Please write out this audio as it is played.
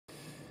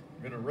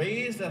We're going to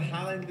raise that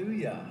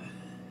hallelujah.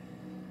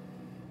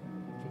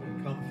 That's what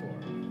we come for.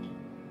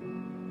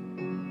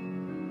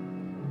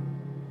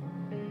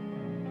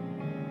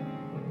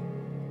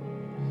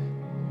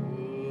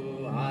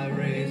 Ooh, I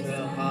raise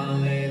a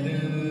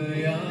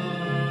hallelujah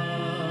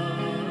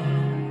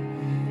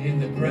in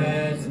the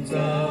presence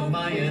of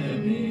my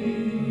enemies.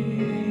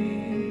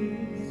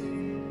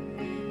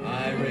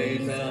 I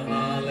raise a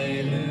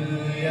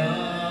hallelujah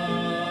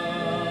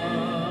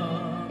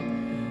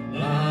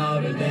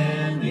louder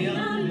than the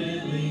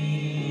unbelief.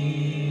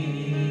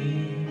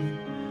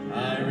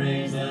 I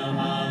raise a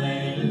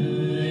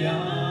hallelujah.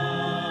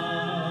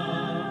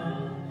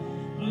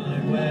 My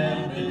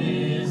weapon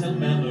is a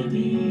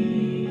melody.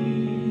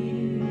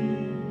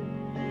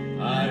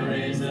 I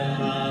raise a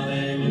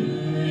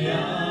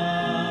hallelujah.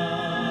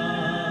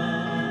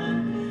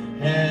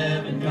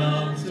 Heaven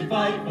comes to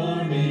fight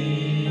for me.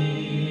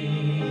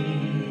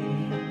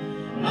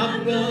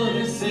 I'm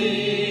gonna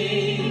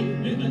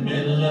sing in the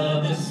middle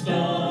of the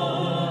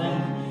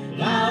storm.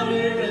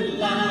 Louder and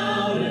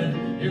louder,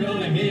 you're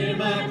gonna hear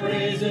my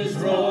praises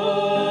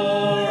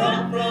roar.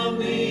 Up from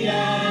the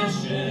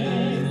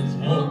ashes,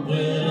 hope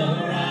will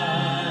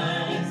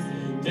arise.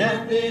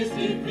 Death is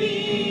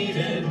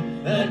defeated,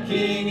 the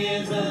King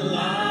is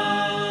alive.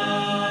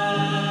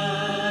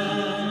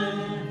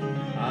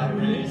 I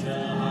raise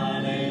a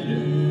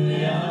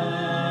hallelujah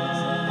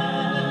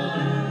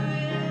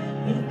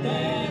with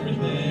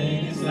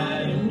everything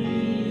inside of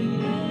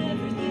me.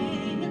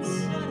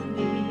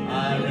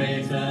 I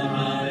raise a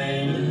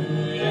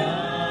hallelujah.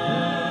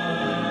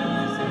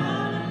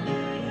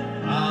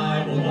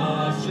 I will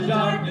watch the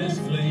darkness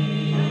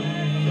flee.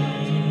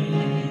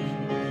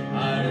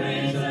 I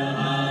raise a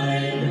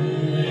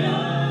hallelujah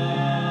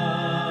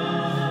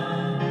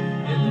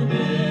in the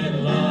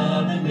middle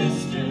of the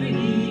mystery.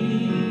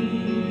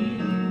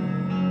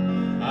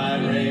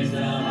 I raise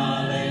a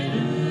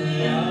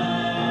hallelujah.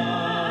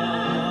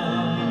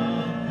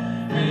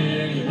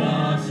 Fear you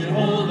lost your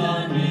hold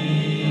on me.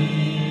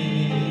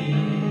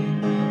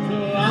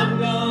 So I'm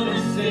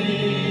gonna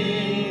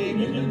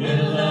sing in the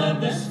middle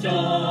of the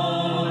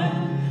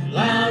storm.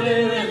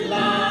 Louder and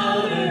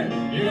louder,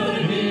 you're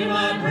gonna hear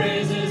my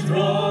praises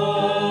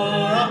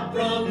roar. Up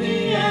from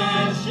the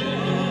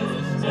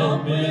ashes,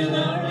 hope will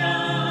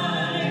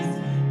arise.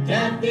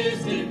 Death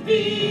is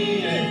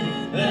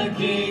defeated, the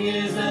King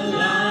is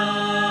alive.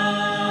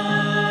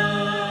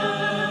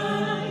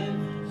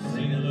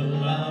 Sing a little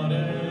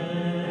louder.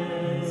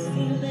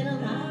 Sing a little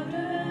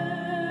louder.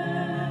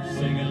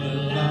 Sing a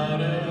little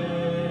louder.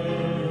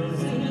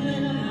 Sing a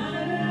little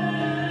louder.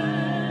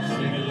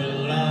 Sing a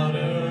little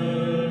louder.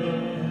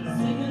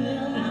 Sing a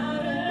little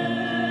louder.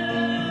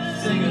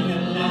 Sing a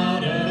little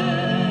louder.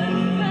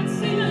 Let's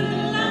sing a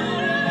little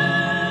louder.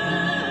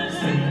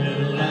 Sing a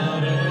little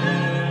louder.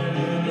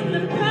 In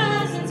the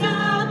presence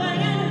of my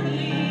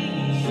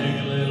enemies. Sing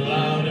a little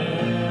louder.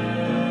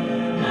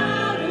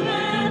 Louder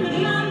than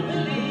the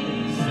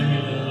unbelief. Sing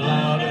a little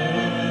louder.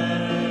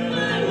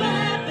 My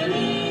weapon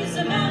is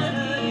a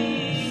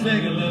melody.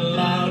 Sing a little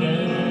louder.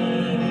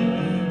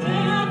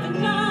 Heaven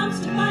comes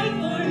to fight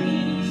for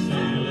me.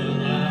 Sing a little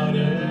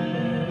louder.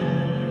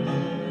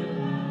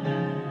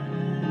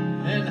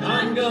 And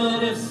I'm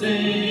gonna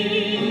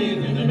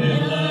sing in the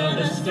middle of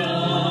the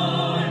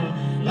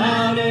storm.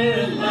 Louder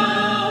and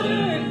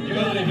louder, you're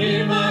gonna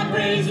hear my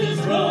praises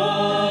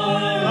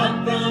roar.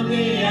 Up from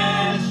the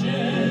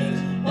ashes,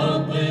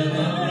 hope will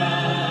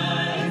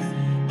arise.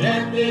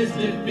 Death is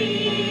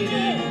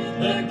defeated,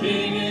 the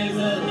King is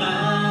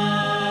alive.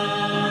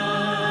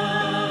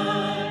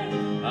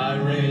 I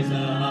raise a In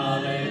the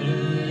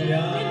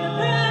hallelujah.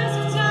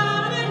 presence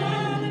of an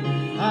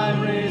enemy. I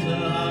raise a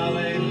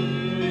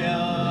hallelujah.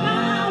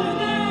 Louder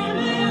than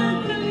my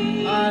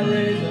unbelief. I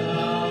raise a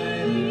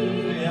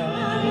hallelujah.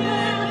 My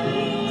weapon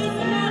is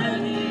a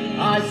melody.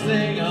 I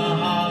sing a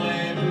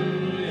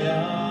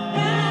hallelujah.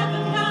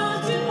 Heaven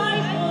comes to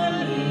fight for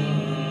me.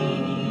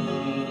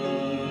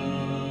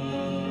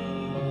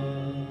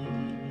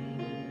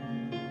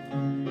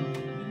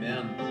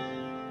 Amen.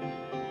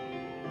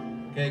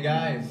 Okay,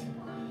 guys.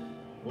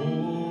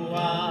 Oh,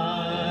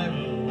 I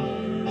will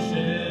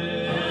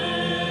worship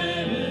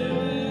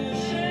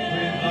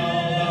with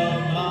all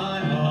of my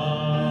With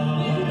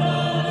heart.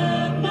 all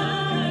of my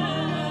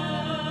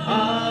heart,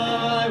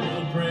 I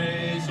will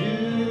praise you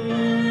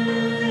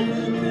I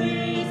will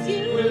praise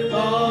you with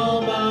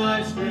all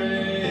my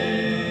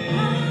strength.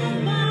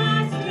 all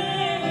my Oh,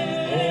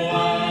 strength.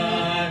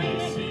 I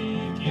will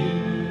seek you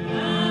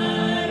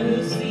I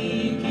will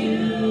seek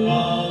you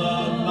all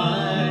of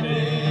my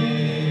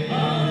days.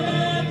 all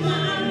of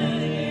my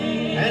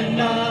days. And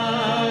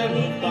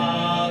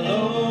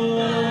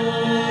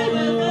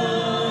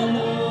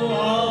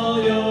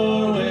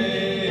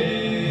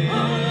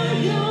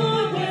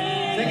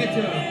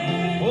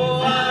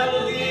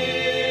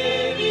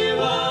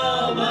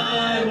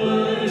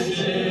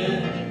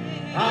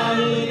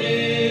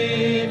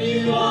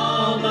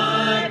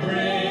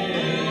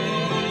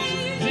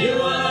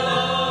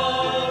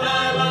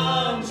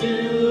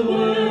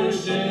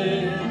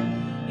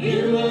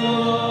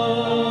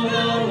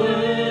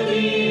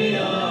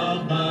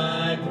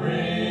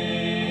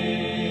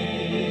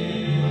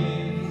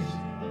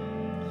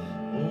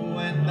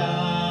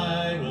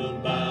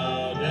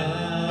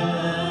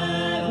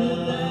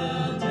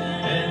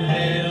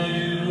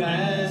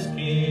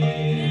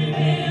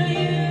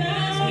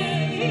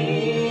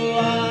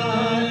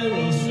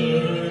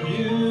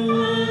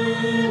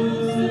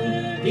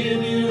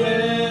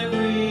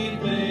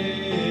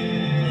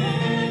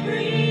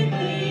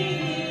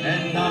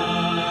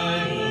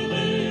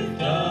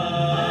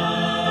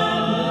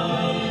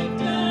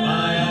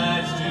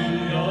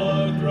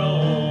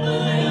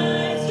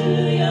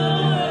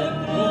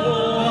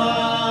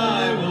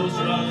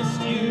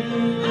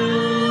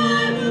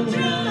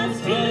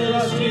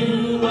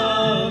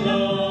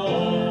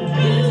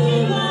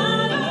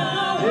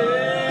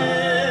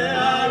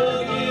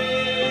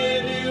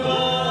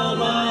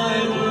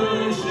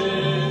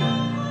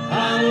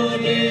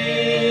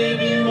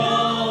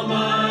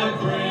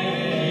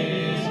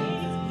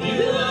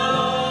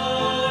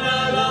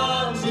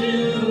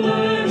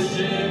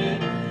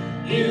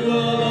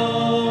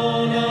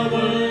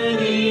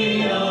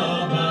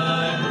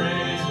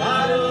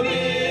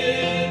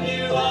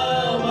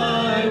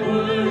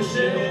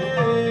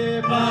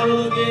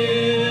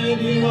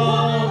give you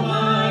all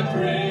my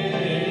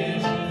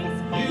praise.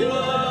 You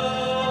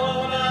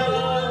alone I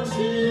want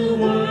to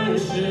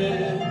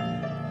worship.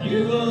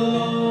 You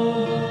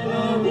alone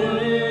are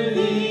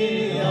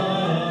worthy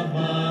of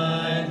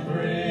my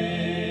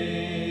praise.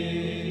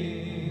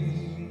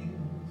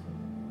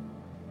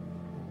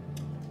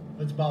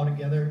 Let's bow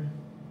together.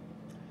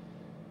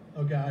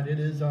 Oh God, it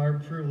is our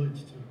privilege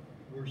to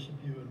worship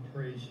you and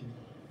praise you,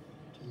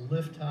 to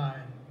lift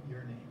high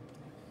your name.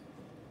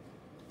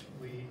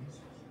 We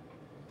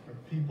are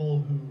people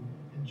who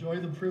enjoy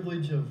the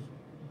privilege of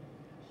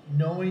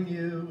knowing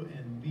you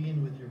and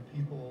being with your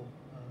people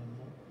on a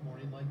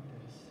morning like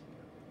this.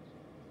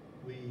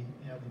 We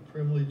have the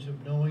privilege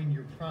of knowing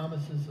your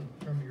promises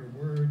from your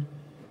word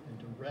and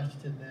to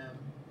rest in them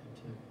and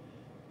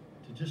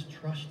to just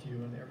trust you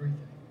in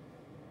everything.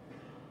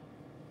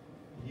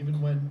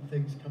 Even when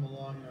things come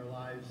along in our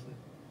lives that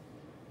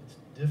it's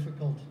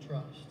difficult to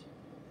trust,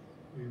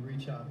 we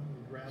reach out and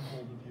we grab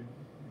hold of you.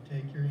 We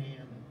take your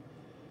hand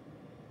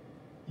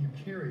and you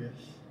carry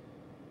us.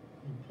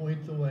 You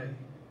point the way.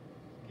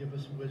 You give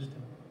us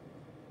wisdom.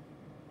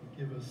 You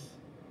give us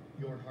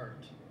your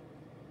heart.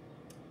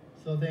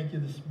 So thank you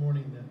this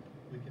morning that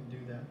we can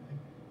do that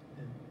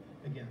and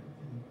again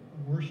and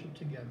worship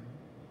together.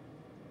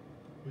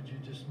 Would you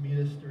just meet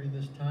us during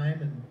this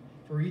time, and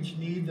for each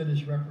need that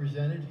is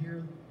represented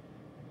here, I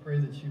pray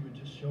that you would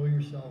just show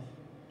yourself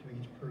to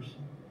each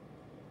person,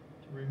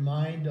 to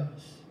remind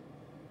us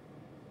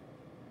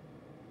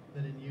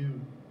that in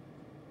you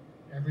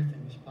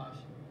everything is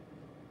possible.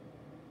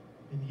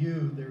 In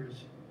you there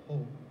is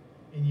hope.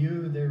 In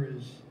you there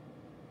is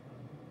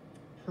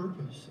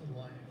purpose in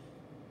life.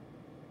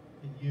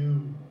 In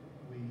you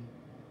we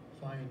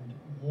find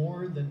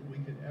more than we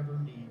could ever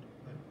need,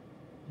 but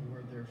you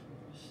are there for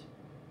us.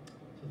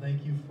 So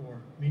thank you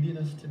for meeting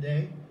us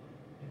today,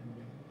 and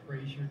we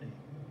praise your name.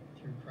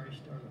 Through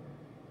Christ our Lord,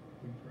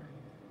 we pray.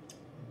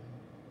 Amen.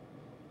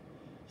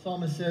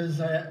 Psalmist says,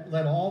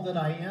 let all that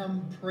I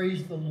am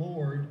praise the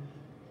Lord.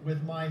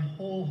 With my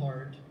whole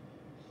heart,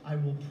 I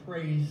will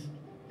praise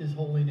his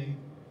holy name.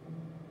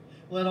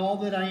 Let all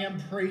that I am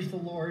praise the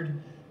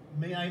Lord.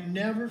 May I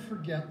never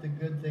forget the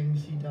good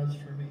things he does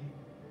for me.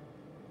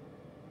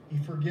 He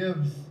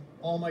forgives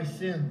all my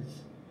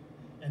sins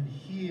and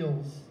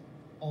heals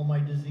all my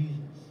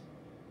diseases.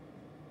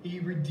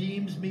 He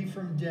redeems me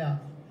from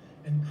death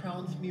and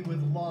crowns me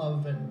with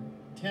love and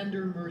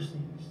tender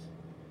mercies.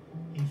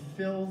 He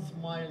fills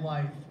my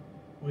life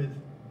with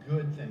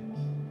good things.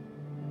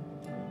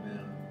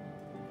 Amen.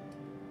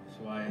 That's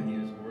why he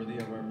is worthy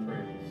of our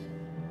praise.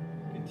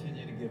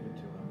 Continue to give it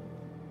to him.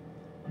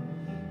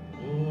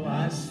 Oh,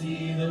 I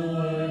see the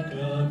work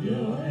of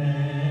your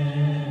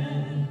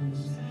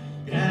hands.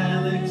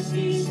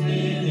 Galaxies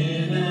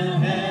spinning a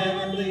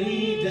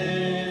heavenly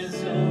dance.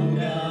 Oh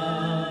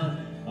God,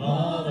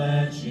 all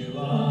that you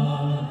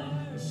are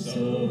is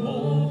so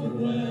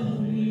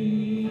overwhelming.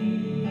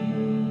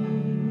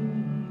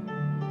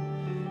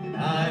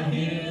 I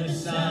hear the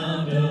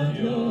sound of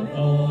your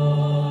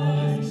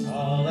voice.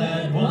 All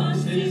at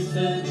once it's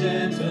a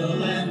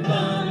gentle and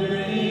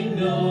thundering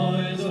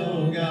noise.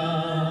 Oh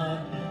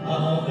God,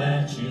 all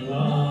that you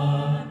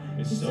are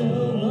is so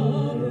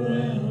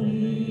overwhelming.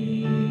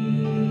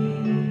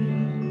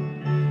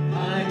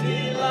 I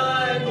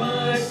delight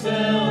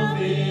myself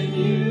in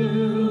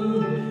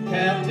you,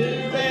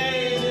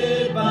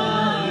 captivated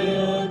by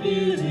your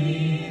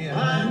beauty.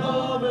 I'm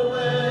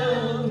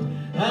overwhelmed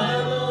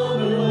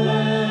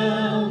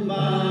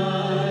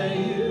by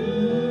you.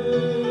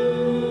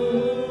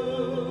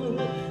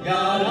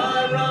 God,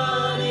 I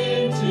run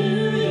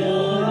into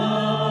your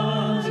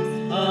arms,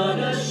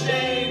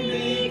 unashamed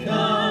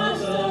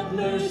because of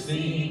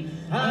mercy.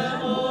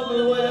 I'm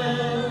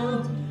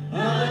overwhelmed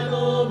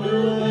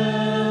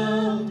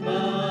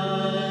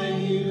by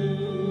you.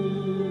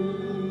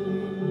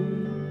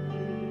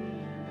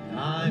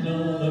 I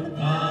know the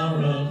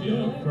power of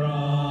your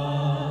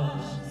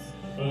cross,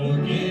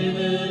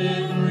 forgiven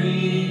and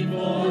free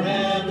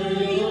forever.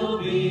 You'll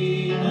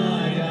be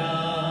my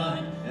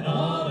God, and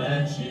all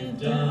that you've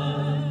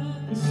done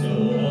is so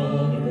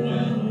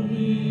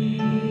overwhelming.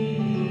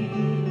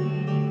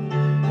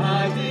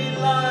 I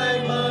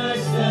delight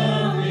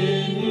myself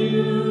in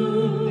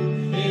you,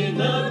 in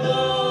the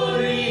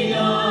glory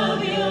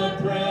of your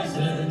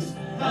presence.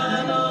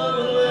 I'm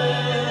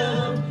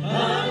overwhelmed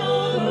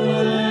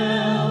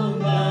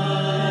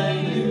by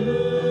you.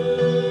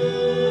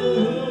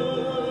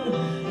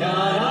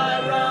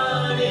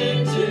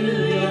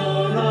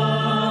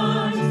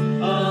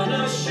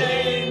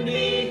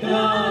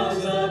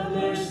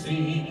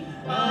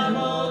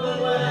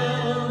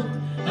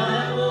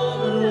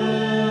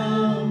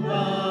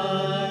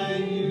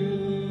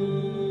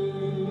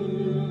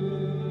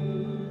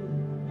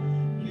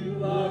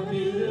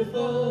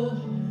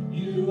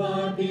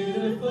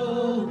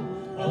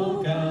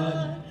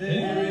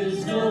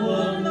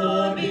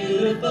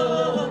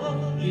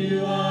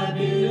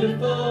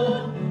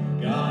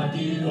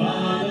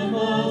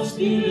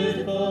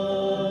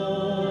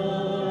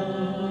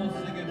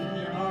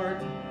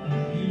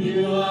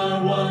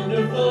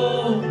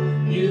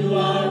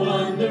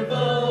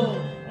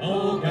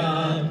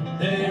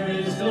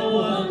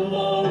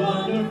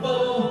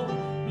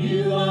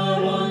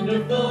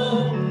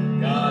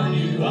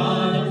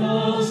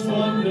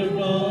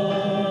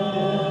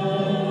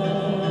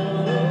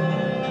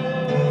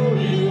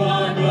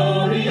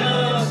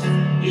 glorious.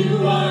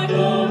 You are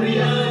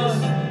glorious.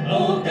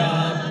 Oh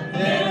God,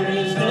 there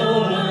is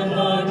no one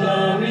more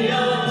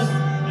glorious.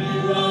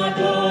 You are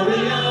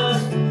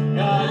glorious.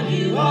 God,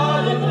 you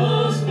are the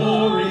most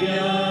glorious.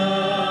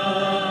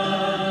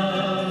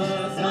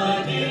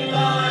 I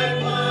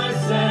delight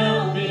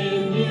myself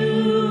in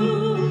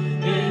you,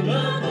 in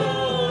the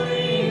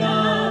glory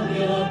of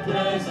your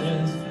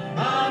presence.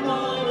 I'm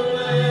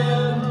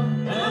overwhelmed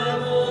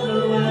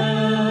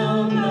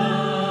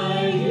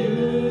by you.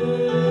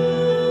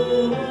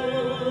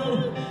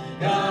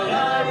 God,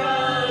 I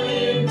run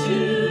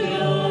into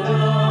your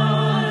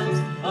arms,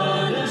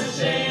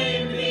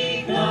 unashamed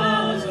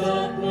because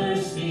of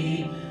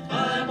mercy.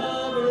 I'm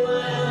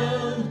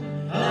overwhelmed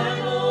by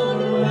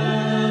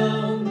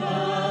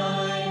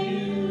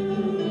you.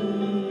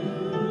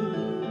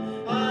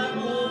 I'm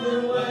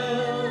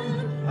overwhelmed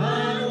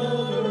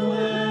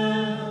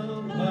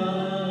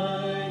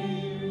by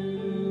you.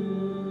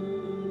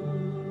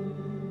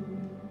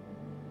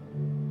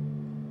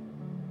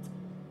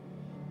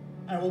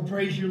 I will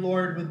praise you,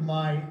 Lord, with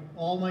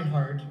all my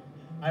heart.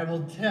 I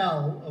will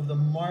tell of the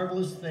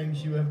marvelous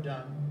things you have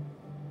done.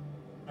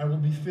 I will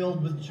be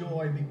filled with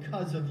joy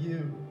because of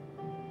you.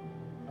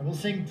 I will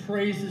sing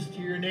praises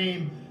to your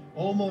name,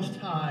 O Most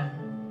High.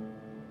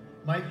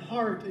 My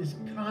heart is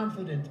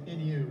confident in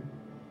you.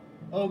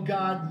 Oh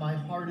God, my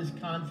heart is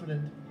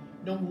confident.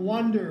 No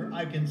wonder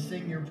I can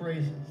sing your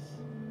praises.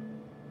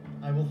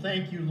 I will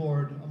thank you,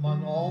 Lord,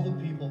 among all the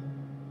people.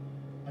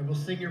 I will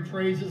sing your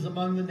praises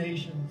among the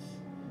nations.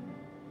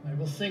 I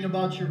will sing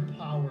about your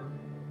power.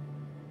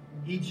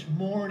 Each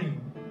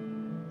morning,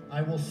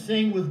 I will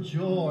sing with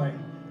joy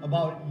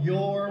about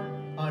your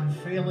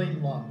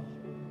unfailing love.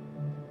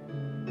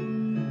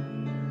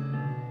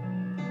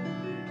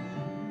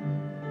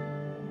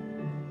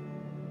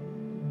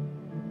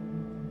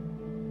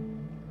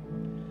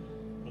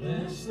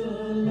 Bless the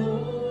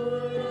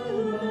Lord,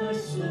 oh my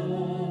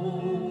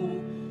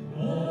soul,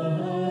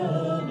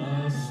 oh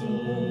my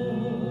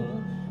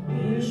soul,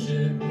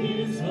 worship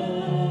his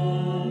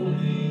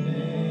holy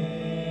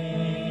name.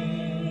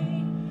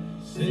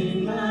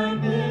 Sing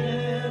like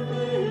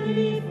never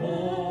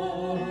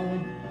before,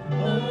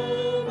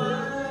 oh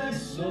my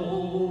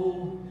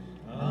soul,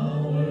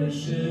 I'll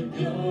worship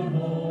your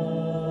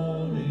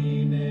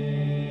holy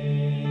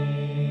name.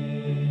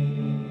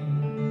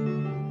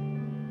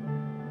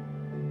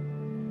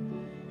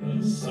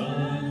 The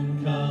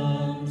sun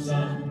comes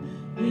up,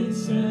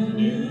 it's a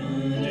new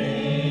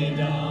day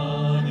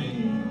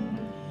dawning.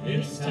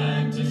 It's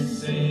time to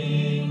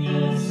sing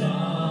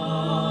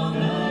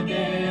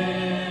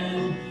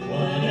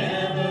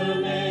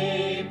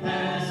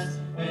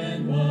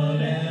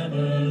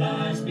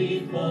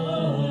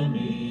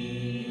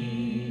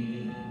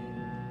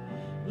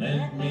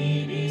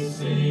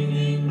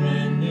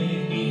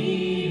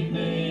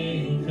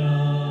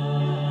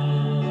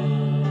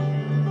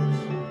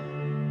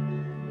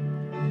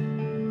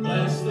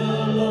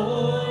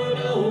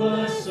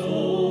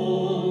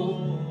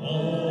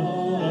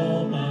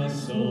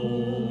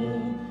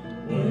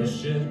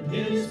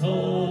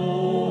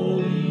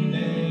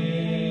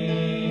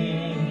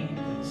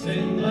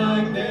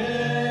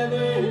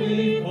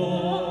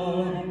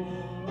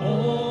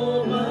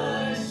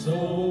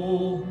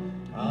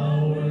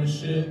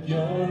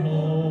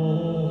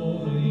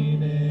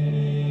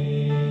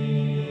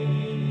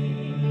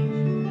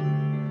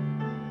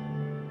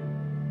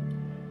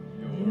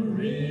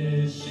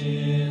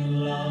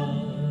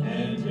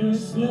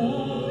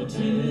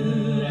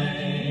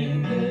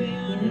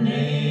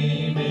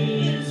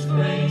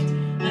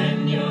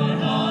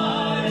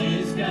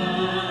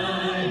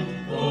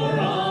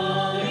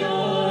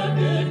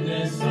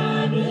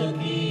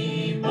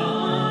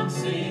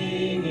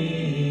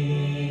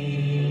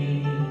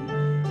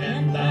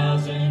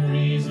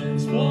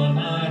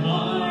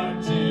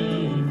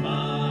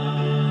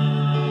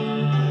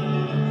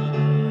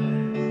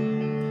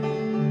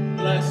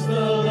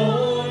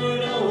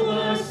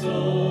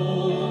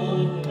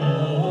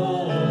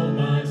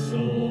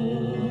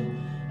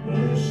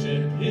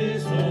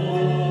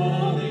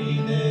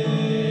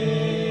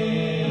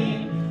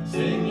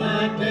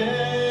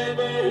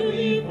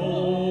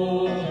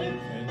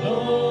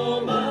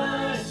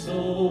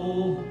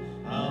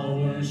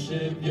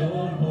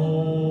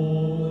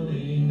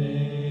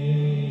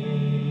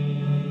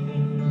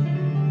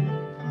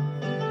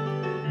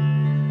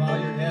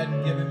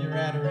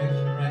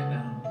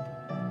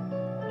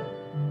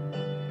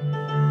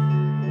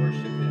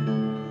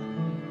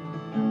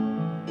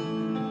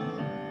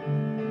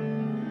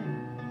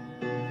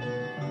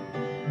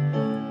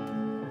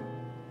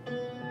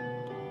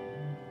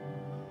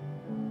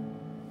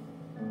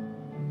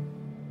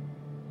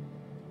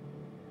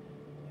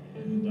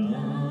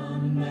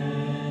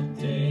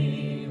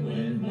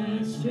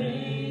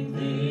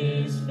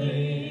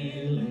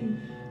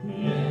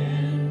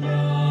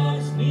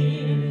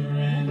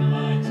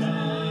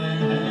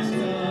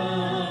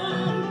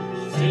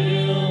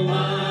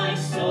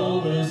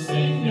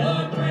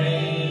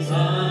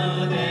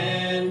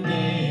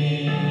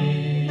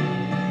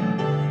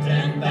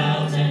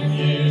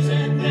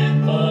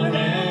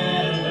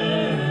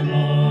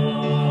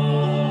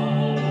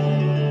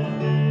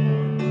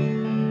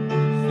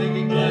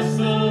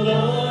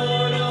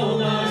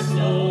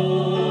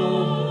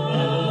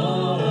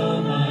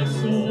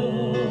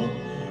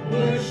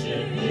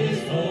worship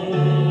His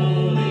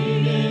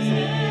holy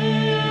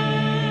name.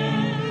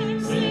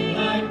 Sing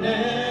like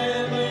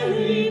never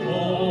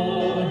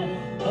before.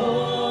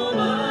 Oh,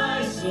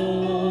 my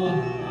soul,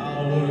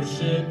 I'll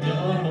worship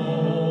Your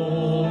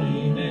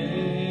holy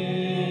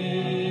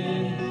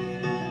name.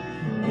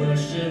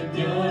 Worship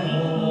Your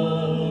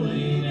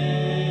holy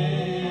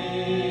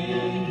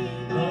name.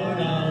 Lord,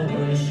 I'll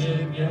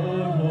worship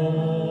Your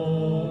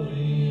holy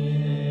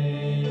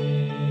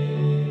name.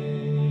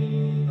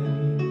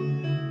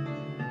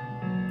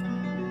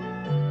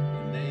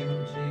 The name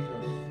of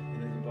Jesus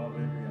is above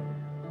every other.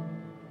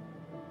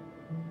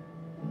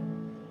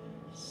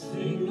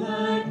 Sing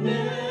like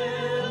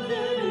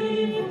never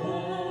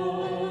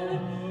before.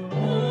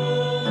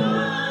 Oh,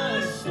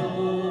 my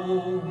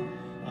soul,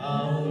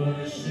 I'll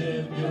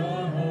worship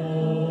Your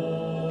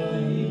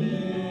holy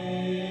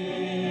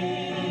name.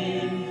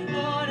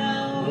 Lord,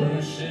 I'll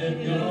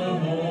worship Your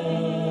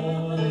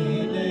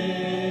holy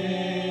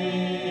name.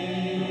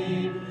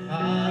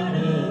 I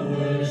will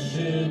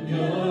worship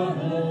Your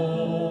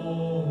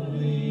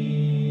holy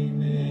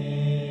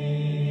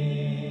name.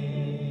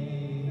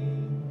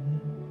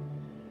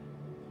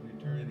 So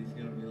eternity's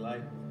going to be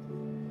like,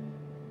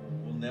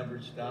 we'll never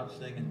stop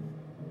singing.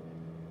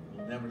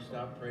 We'll never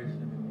stop praising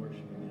Him and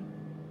worshiping Him.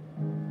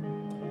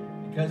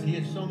 Because He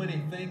is so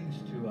many things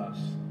to us.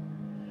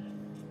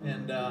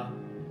 And the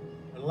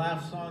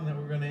last song that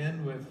we're going to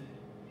end with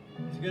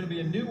is going to be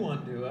a new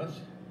one to us,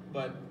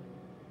 but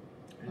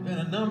there's been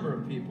a number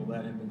of people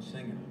that have been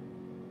singing it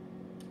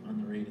on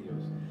the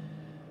radios.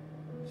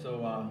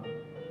 So,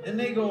 and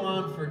they go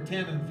on for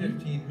 10 and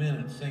 15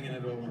 minutes singing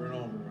it over and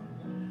over.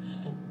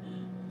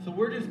 So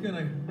we're just going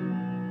to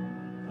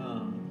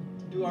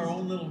do our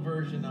own little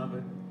version of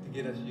it to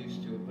get us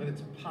used to it. But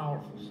it's a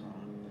powerful song.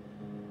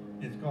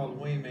 It's called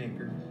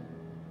Waymaker.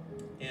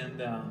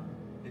 And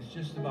it's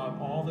just about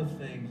all the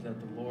things that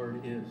the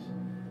Lord is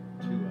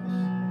to us.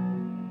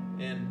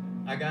 And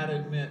I got to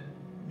admit,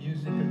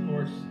 music, of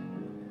course,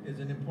 is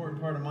an important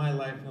part of my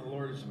life, and the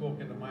Lord has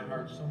spoken to my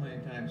heart so many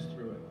times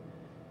through it.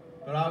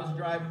 But I was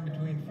driving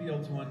between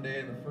fields one day,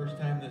 and the first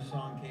time this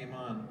song came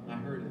on, I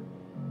heard it.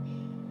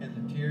 And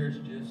the tears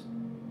just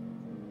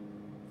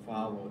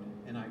followed,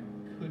 and I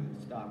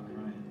couldn't stop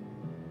crying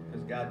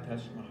because God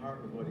touched my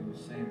heart with what He was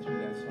saying through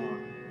that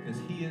song.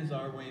 Because He is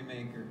our way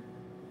maker.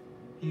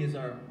 He is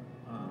our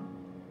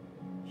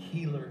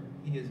healer.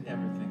 He is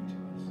everything to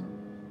us.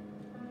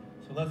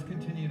 So let's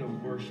continue to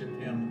worship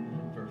Him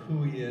for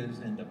who He is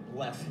and to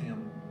bless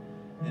Him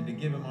and to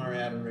give Him our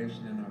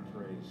adoration and our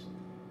praise.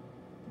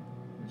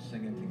 Let's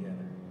sing it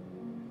together.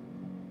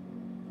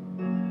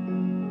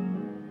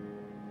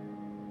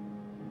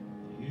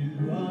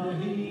 You are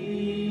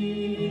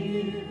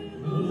here,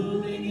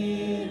 moving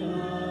in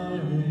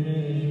our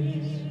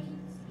midst.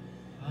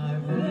 I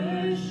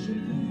worship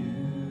You.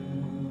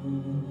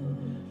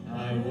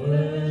 I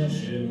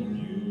worship You.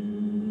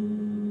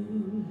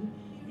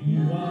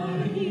 You are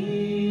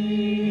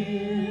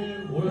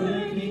here,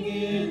 working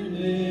in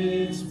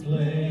this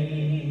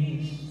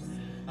place.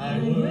 I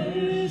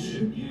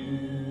worship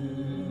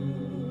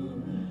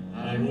You.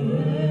 I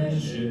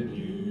worship You.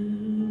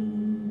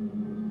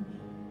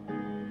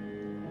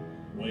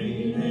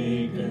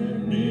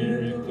 Waymaker,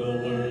 miracle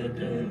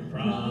worker,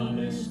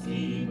 promise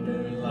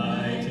keeper,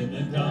 light in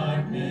the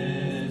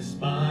darkness,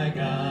 my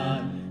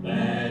God,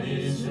 that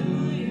is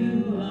who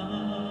You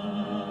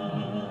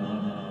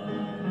are.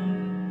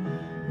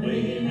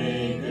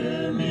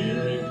 Waymaker,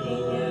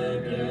 miracle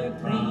worker,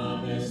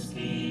 promise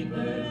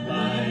keeper,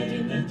 light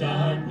in the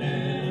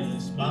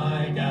darkness,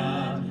 my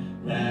God,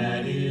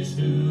 that is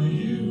who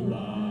You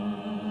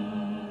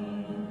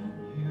are.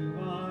 You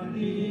are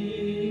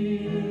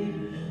here,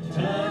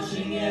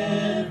 touching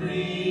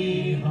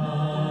every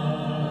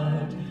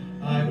heart.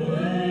 I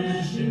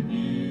worship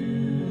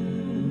You.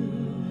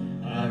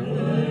 I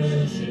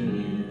worship You.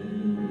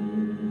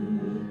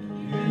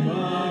 You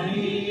are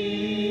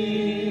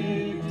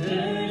here,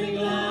 turning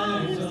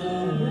lives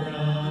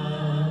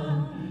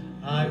around.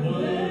 I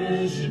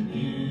worship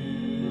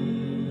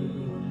You.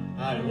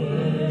 I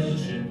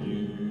worship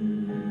You.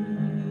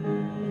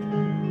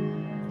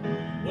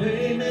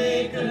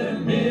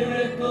 Waymaker,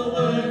 miracle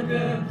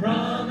worker,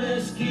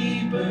 promise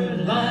keeper,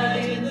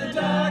 light in the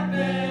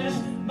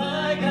darkness,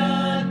 my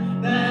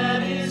God,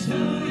 that is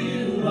who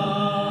You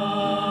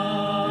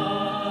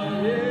are.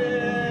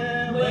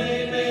 Yeah.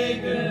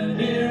 Waymaker,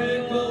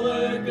 miracle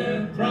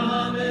worker,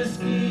 promise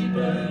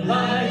keeper,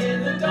 light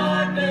in the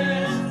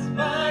darkness,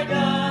 my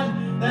God,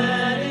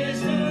 that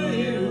is who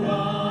You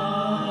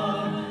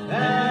are.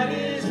 That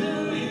is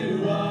who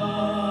You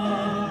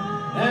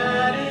are.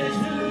 That is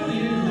who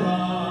You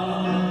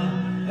are.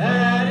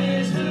 That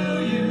is who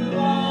You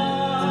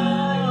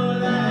are.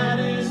 That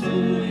is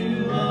who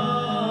You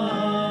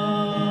are.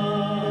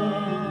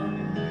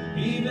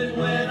 Even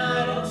when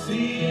I don't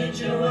see it,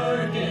 You're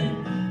working.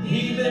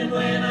 Even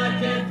when I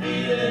can't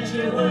feel it,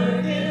 You're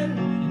working.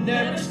 You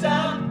never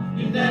stop.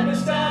 You never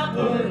stop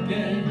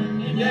working.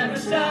 You never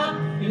stop.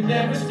 You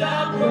never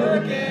stop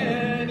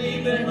working.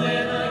 Even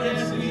when I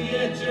can't see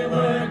it, You're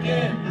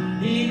working.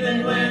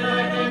 Even when when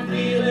I can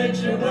feel it,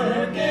 you're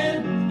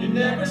working. You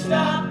never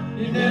stop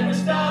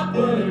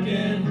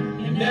working.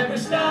 You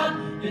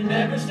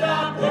never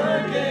stop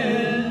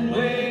working.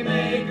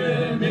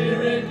 Waymaker,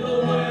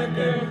 miracle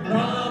worker,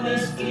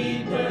 promise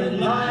keeper,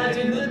 light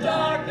in the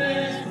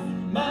darkness.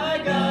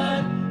 My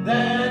God,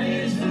 that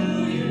is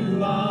who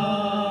you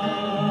are.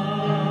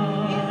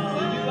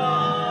 You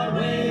are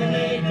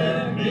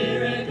waymaker,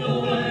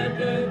 miracle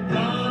worker,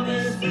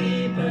 promise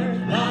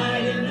keeper,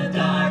 light in the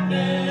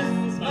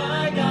darkness.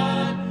 My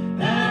God,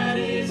 that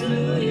is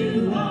who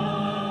you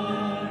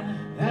are.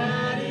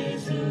 That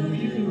is who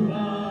you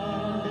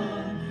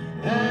are.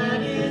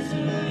 That is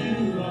who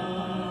you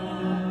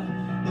are.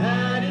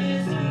 That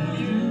is who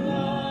you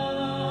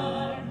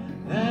are.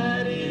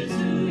 That is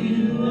who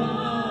you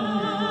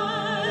are.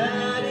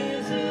 That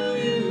is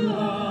who you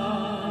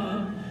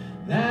are.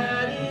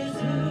 That is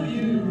who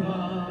you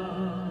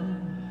are.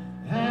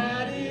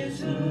 That is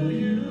who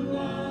you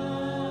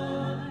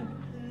are.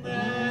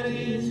 That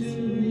is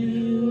who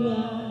you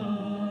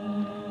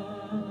are.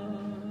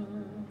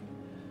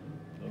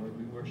 Lord,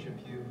 we worship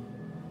you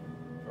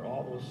for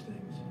all those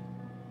things,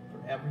 for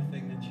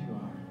everything that you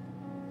are.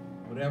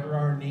 Whatever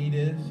our need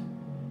is,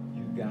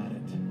 you've got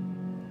it.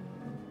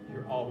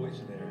 You're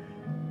always there.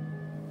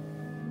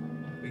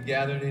 We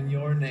gathered in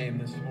your name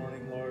this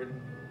morning, Lord.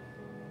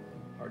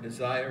 Our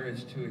desire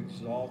is to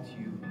exalt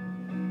you,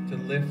 to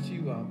lift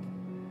you up,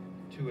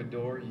 to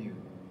adore you.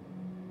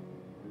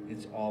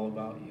 It's all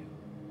about you.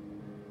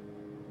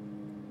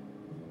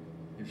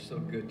 You're so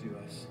good to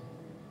us.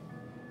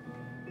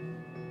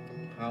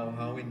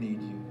 How we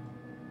need you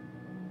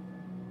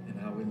and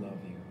how we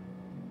love you.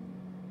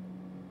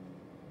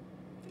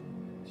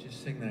 Let's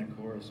just sing that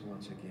chorus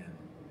once again,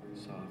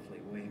 softly.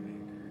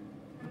 Waymaker.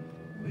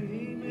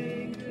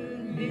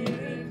 Waymaker,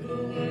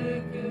 miracle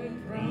worker,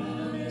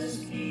 promise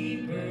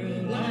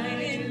keeper,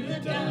 light in the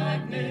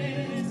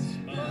darkness.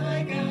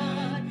 My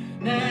God,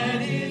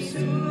 that is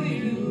who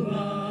you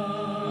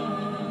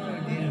are.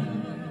 Again.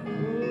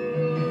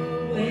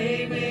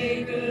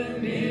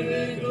 Waymaker,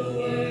 miracle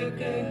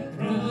worker,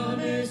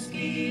 promise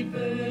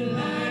keeper,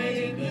 light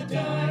in the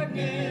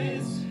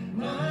darkness.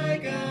 My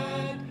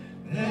God,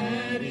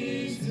 that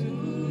is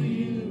who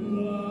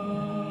you are.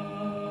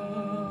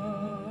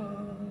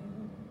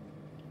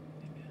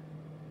 Amen.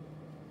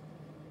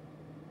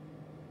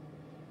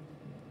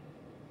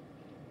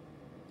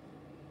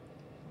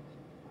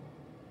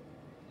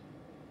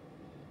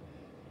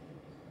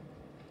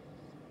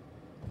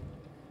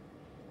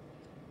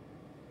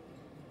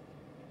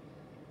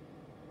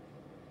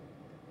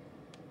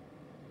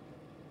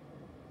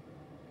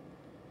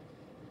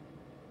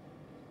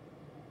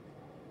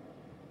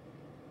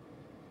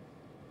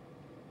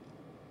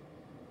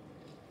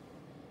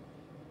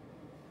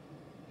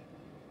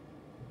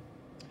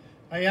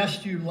 I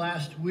asked you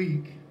last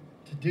week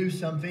to do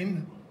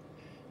something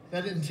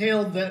that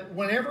entailed that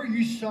whenever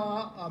you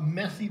saw a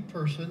messy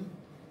person,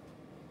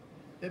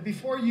 that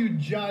before you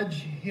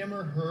judge him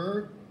or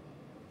her,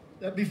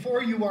 that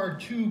before you are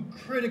too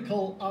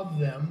critical of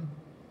them,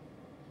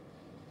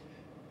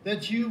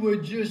 that you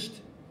would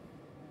just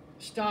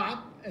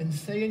stop and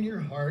say in your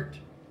heart,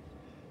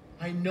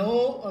 I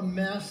know a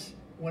mess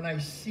when I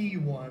see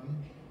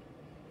one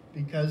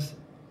because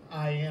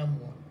I am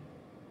one.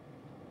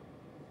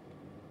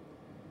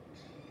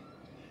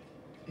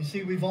 You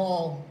see, we've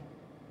all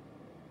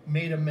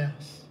made a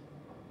mess.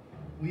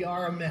 We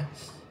are a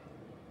mess.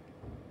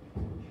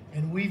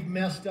 And we've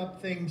messed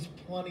up things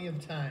plenty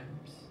of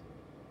times.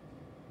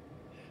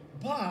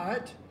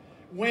 But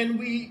when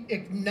we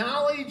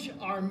acknowledge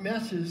our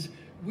messes,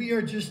 we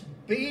are just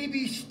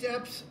baby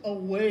steps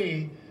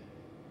away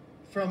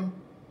from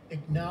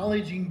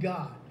acknowledging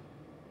God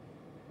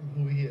and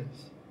who He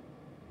is.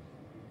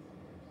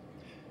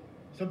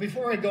 So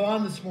before I go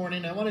on this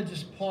morning, I want to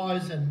just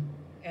pause and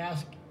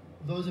ask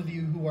those of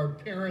you who are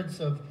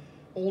parents of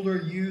older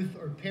youth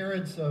or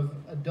parents of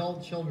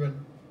adult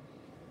children,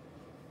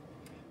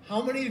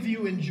 how many of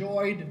you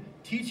enjoyed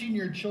teaching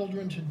your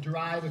children to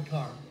drive a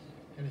car?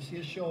 Can I see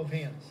a show of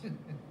hands? I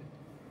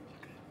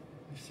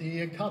see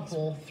a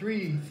couple,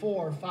 3,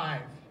 4,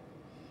 5.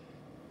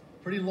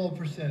 Pretty low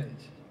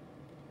percentage.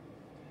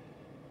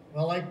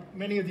 Well, like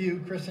many of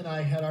you, Chris and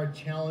I had our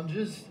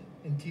challenges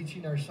in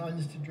teaching our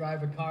sons to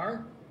drive a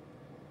car.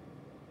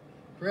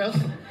 Chris?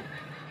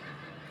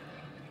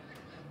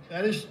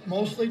 That is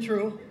mostly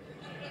true.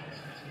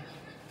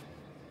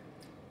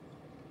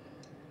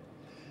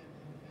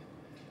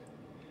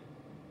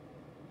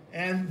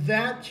 And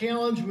that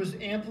challenge was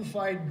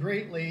amplified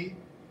greatly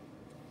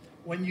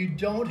when you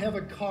don't have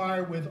a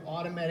car with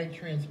automatic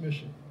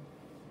transmission.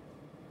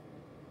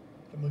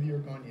 Some of you are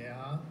going,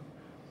 yeah.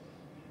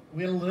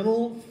 We had a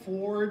little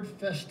Ford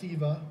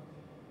Festiva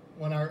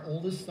when our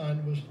oldest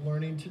son was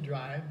learning to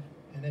drive,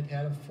 and it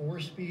had a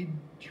 4-speed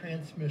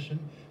transmission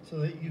so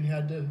that you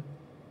had to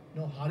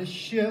know how to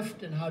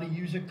shift and how to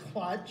use a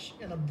clutch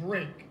and a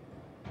brake.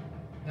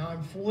 Now,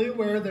 I'm fully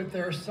aware that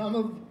there are some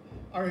of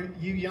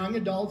you young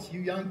adults, you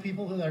young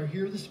people that are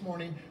here this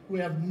morning who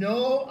have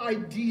no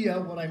idea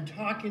what I'm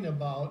talking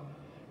about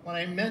when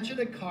I mention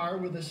a car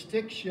with a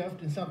stick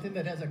shift and something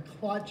that has a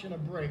clutch and a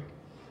brake.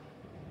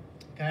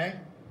 Okay?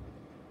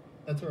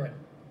 That's all right.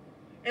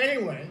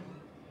 Anyway,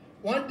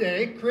 one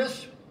day,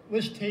 Chris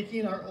was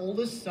taking our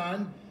oldest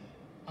son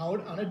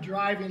out on a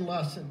driving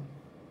lesson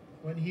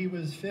when he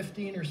was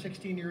 15 or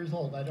 16 years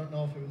old. I don't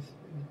know if it was,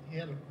 he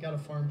had got a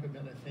farm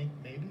permit, I think,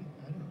 maybe.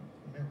 I don't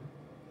remember.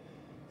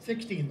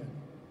 16 then.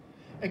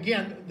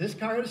 Again, this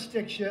car had a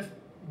stick shift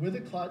with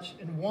a clutch,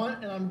 and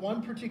on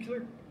one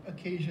particular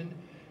occasion,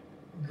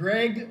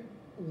 Greg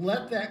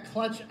let that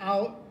clutch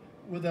out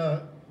with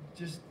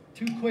just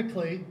too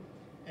quickly,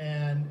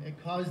 and it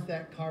caused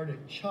that car to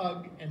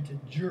chug and to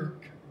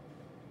jerk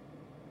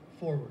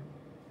forward.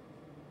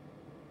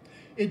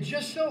 It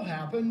just so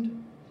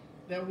happened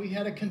that we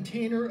had a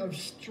container of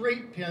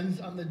straight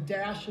pins on the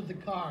dash of the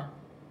car.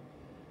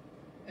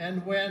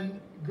 And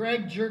when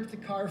Greg jerked the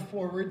car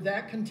forward,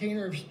 that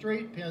container of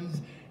straight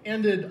pins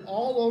ended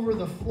all over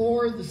the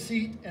floor, the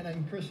seat, and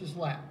in Chris's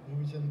lap,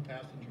 who was in the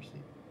passenger seat.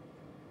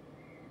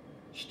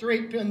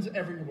 Straight pins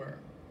everywhere.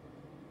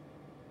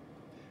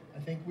 I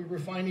think we were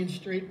finding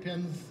straight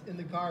pins in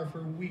the car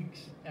for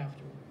weeks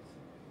afterwards.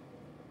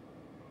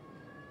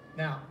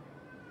 Now,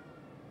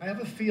 I have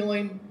a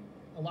feeling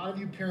a lot of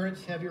you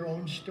parents have your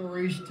own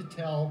stories to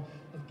tell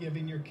of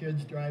giving your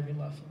kids driving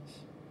lessons.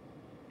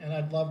 And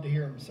I'd love to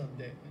hear them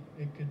someday.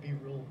 It could be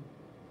real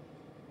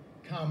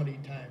comedy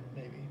time,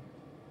 maybe.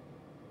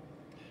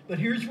 But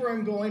here's where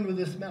I'm going with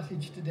this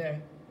message today.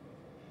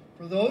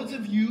 For those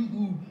of you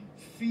who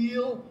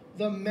feel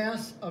the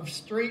mess of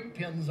straight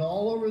pins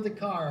all over the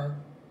car,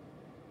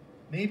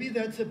 maybe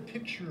that's a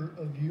picture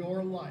of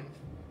your life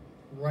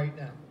right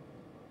now.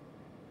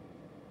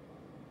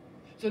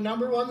 So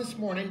number one this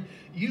morning,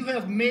 you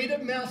have made a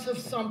mess of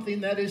something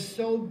that is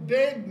so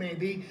big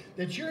maybe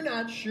that you're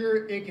not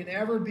sure it can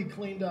ever be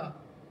cleaned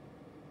up.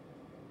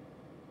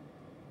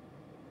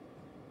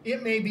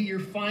 It may be your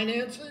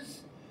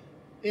finances.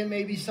 It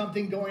may be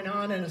something going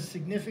on in a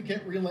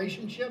significant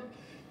relationship.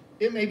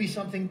 It may be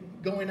something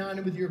going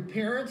on with your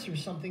parents or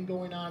something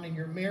going on in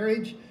your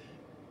marriage.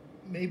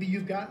 Maybe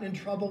you've gotten in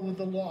trouble with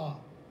the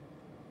law.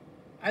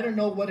 I don't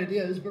know what it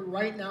is, but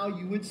right now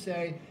you would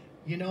say,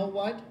 you know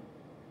what?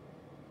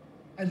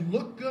 I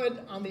look good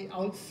on the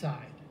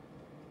outside.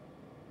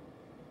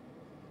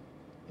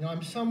 You know,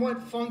 I'm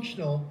somewhat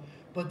functional,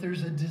 but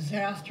there's a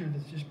disaster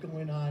that's just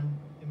going on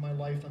in my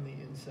life on the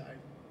inside.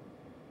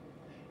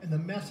 And the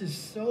mess is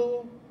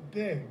so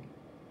big,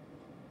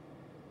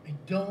 I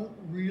don't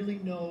really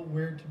know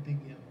where to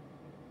begin.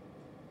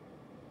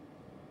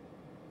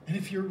 And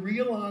if you're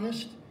real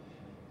honest,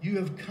 you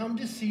have come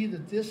to see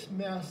that this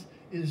mess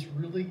is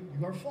really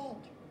your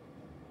fault.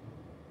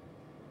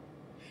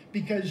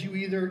 Because you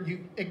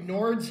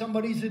ignored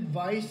somebody's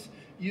advice,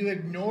 you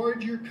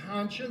ignored your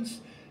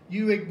conscience,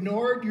 you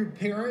ignored your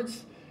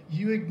parents,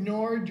 you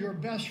ignored your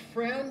best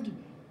friend,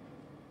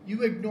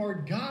 you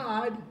ignored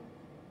God,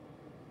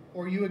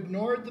 or you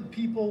ignored the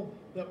people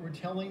that were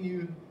telling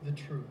you the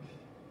truth.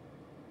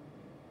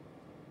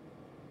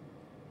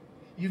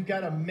 You've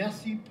got a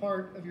messy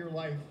part of your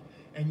life,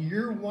 and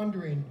you're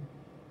wondering,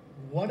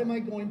 what am I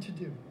going to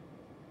do?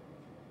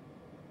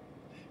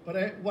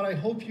 But what I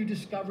hope you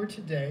discover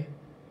today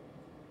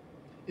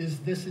is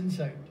this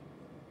insight,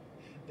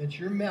 that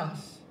your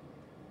mess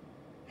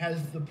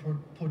has the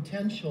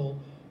potential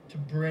to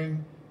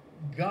bring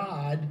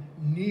God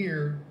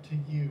near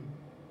to you.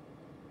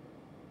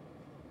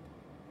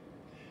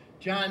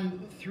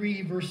 John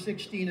 3, verse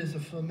 16 is a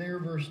familiar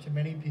verse to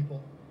many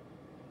people.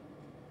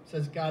 It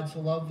says, God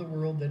so loved the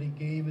world that he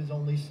gave his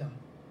only son.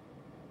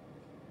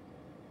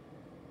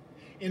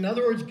 In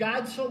other words,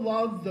 God so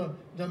loved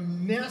the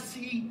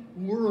messy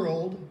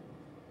world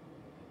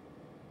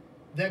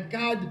that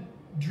God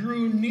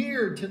drew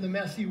near to the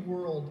messy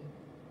world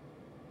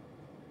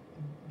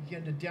and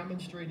began to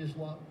demonstrate his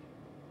love.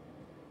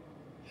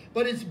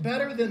 But it's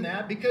better than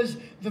that, because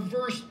the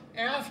verse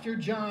after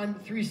John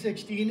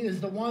 3:16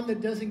 is the one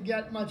that doesn't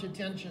get much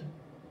attention.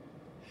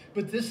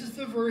 But this is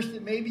the verse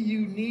that maybe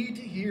you need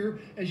to hear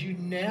as you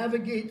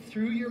navigate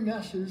through your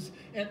messes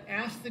and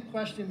ask the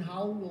question,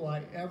 how will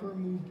I ever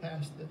move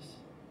past this?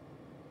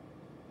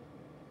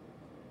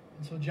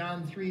 And so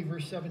John 3,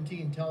 verse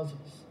 17 tells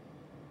us,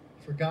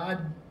 for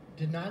God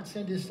did not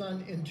send his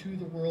Son into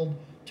the world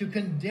to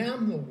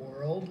condemn the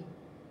world,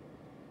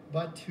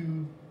 but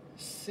to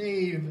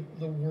save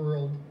the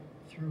world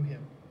through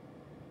him.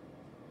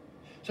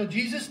 So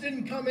Jesus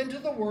didn't come into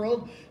the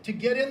world to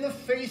get in the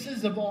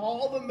faces of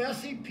all the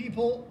messy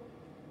people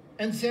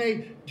and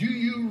say, do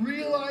you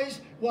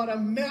realize what a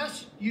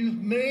mess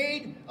you've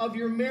made of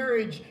your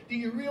marriage? Do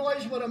you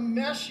realize what a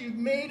mess you've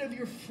made of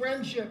your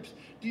friendships?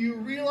 Do you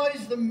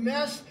realize the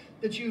mess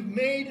that you've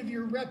made of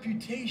your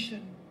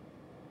reputation?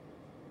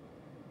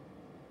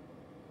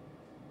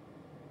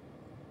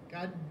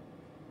 God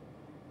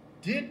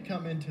did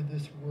come into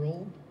this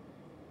world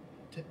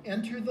to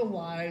enter the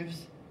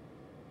lives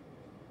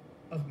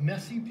of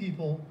messy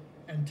people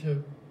and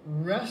to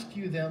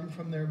rescue them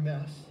from their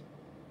mess,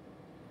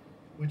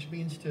 which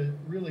means to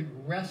really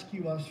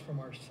rescue us from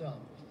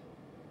ourselves.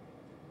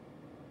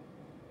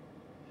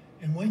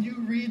 And when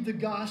you read the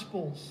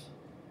Gospels,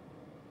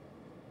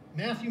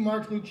 Matthew,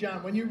 Mark, Luke,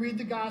 John, when you read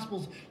the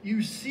Gospels,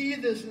 you see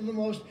this in the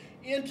most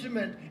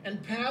intimate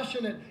and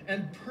passionate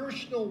and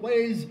personal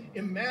ways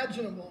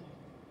imaginable.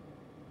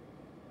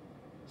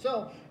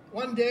 So,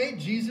 one day,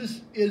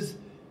 Jesus is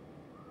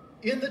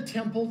in the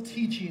temple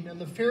teaching, and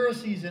the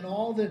Pharisees and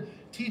all the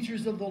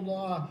teachers of the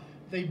law,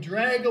 they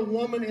drag a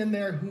woman in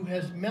there who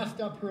has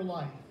messed up her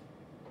life.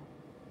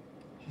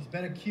 She's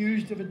been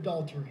accused of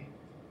adultery.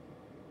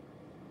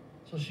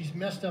 So she's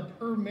messed up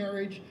her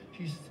marriage,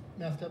 she's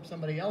messed up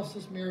somebody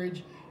else's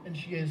marriage, and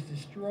she has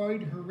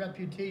destroyed her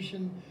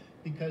reputation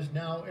because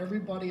now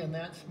everybody in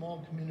that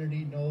small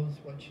community knows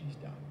what she's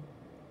done.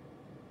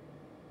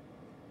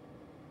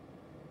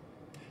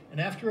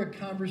 And after a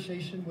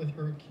conversation with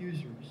her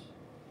accusers,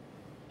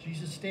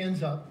 Jesus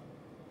stands up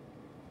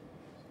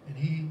and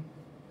he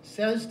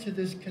says to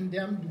this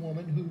condemned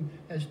woman who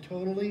has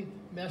totally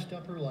messed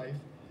up her life,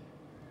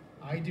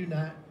 I do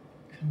not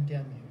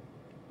condemn you.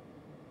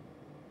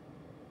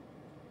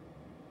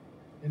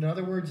 In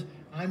other words,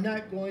 I'm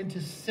not going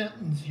to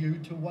sentence you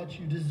to what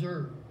you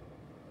deserve.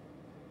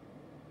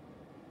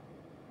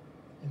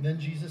 And then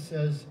Jesus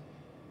says,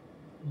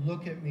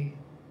 look at me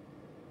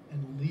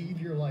and leave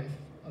your life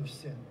of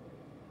sin.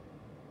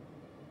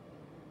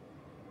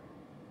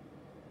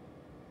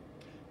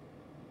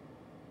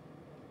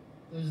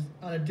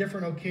 On a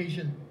different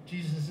occasion,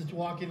 Jesus is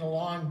walking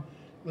along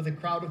with a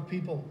crowd of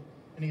people,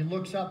 and he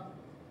looks up,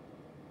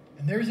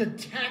 and there's a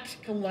tax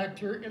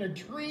collector in a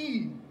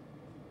tree.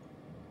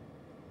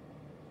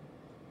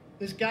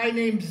 This guy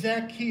named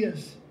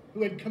Zacchaeus,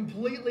 who had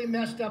completely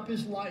messed up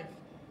his life.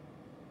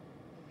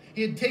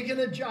 He had taken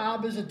a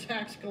job as a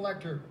tax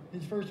collector,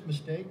 his first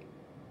mistake.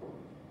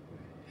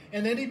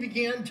 And then he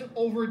began to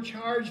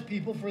overcharge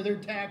people for their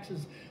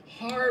taxes,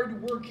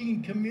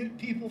 hard-working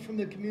people from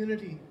the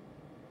community.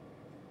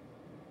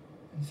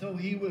 And so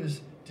he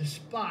was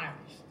despised,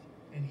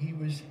 and he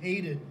was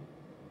hated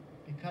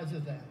because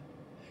of that.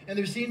 And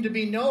there seemed to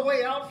be no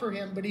way out for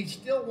him, but he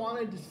still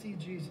wanted to see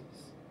Jesus.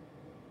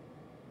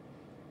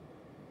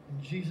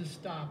 And Jesus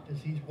stopped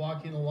as he's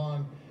walking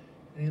along,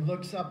 and he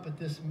looks up at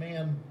this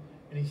man,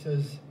 and he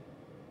says,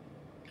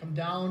 come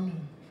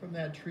down from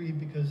that tree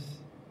because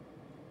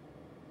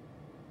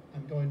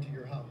I'm going to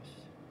your house.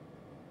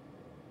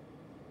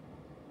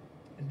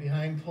 And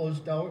behind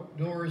closed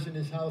doors in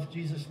his house,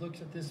 Jesus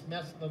looks at this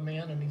mess of a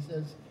man and he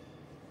says,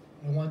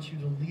 I want you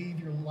to leave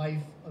your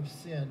life of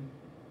sin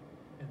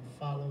and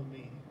follow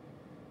me.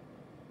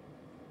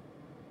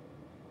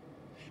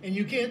 And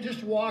you can't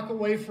just walk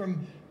away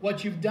from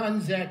what you've done,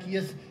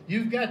 Zacchaeus.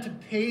 You've got to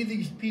pay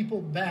these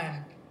people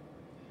back,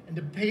 and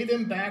to pay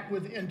them back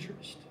with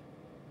interest.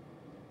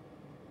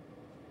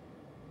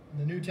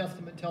 And the New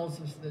Testament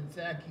tells us that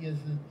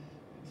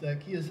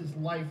Zacchaeus'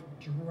 life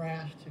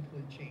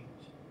drastically changed.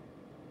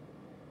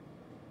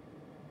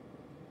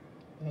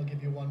 And I'll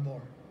give you one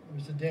more. There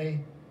was a day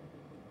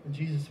when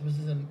Jesus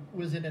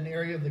was in an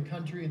area of the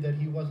country that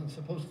he wasn't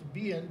supposed to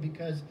be in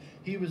because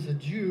he was a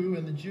Jew,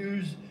 and the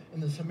Jews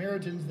and the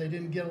Samaritans, they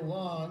didn't get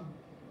along.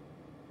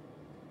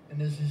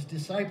 And as his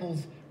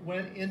disciples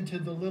went into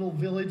the little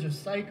village of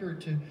Sychar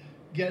to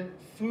get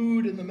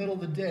food in the middle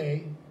of the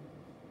day,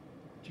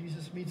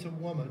 Jesus meets a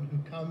woman who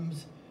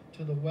comes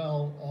to the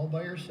well all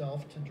by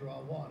herself to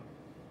draw water.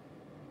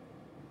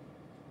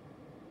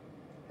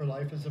 Her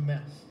life is a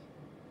mess.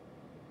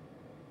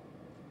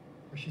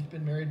 Or she's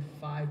been married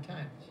 5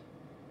 times.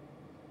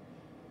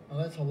 Now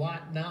that's a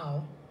lot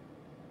now.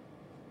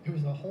 It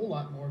was a whole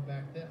lot more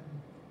back then.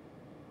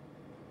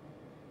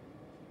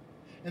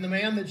 And the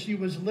man that she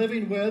was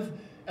living with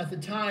at the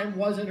time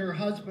wasn't her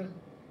husband.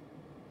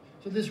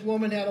 So this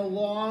woman had a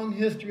long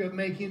history of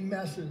making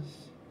messes.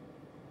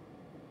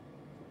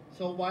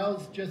 So while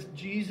it's just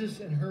Jesus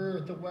and her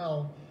at the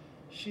well,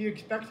 she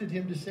expected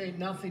him to say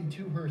nothing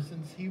to her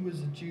since he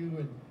was a Jew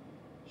and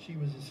she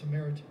was a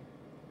Samaritan.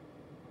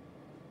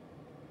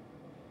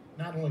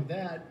 Not only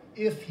that,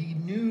 if he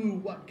knew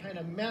what kind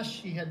of mess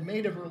she had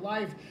made of her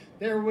life,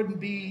 there wouldn't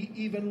be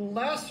even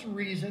less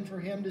reason for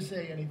him to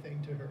say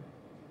anything to her.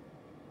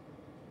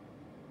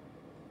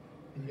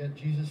 And yet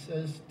Jesus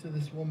says to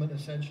this woman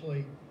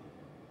essentially,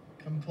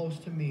 come close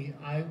to me,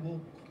 I will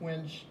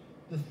quench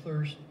the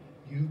thirst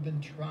you've been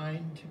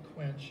trying to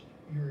quench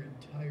your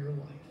entire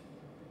life.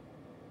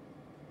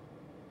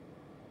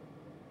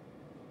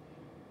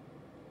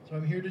 So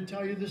I'm here to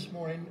tell you this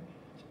morning,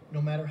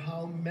 no matter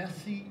how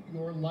messy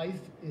your life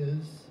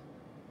is,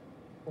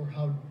 or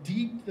how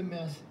deep the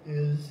mess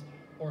is,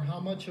 or how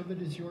much of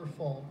it is your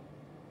fault,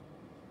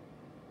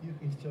 you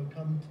can still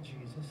come to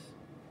Jesus,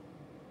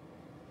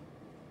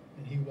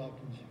 and he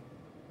welcomes you.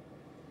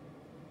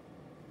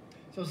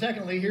 So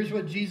secondly, here's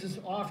what Jesus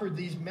offered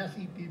these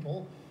messy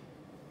people,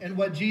 and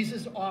what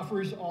Jesus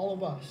offers all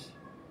of us: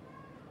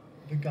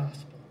 the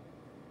gospel.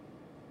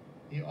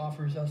 He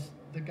offers us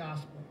the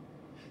gospel.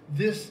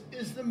 This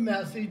is the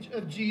message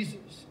of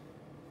Jesus.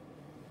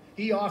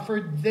 He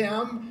offered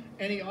them,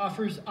 and he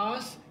offers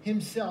us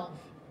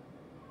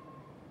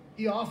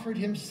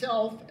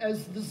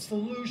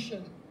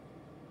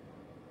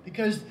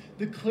Because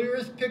the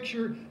clearest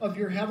picture of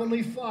your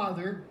Heavenly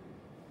Father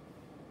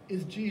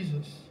is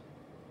Jesus.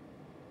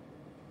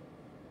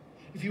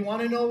 If you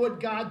want to know what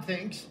God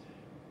thinks,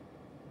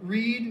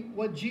 read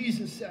what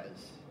Jesus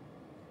says.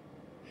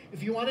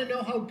 If you want to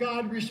know how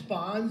God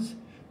responds,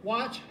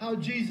 watch how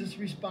Jesus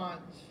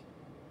responds.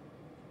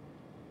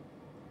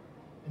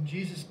 And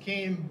Jesus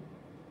came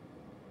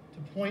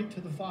to point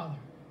to the Father.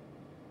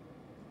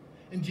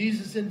 And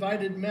Jesus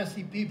invited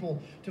messy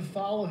people to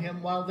follow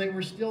him while they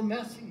were still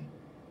messy.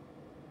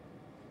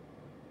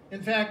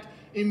 In fact,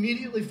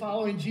 immediately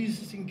following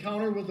Jesus'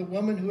 encounter with a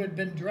woman who had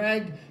been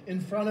dragged in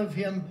front of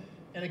him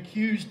and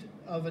accused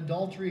of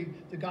adultery,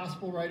 the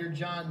gospel writer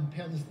John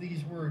pens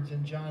these words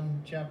in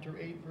John chapter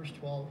 8, verse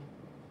 12,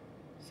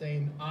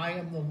 saying, I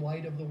am the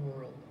light of the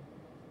world.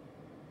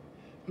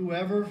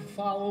 Whoever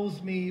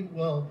follows me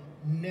will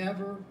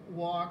never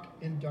walk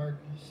in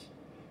darkness,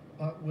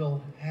 but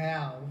will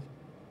have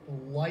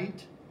the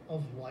light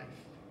of life.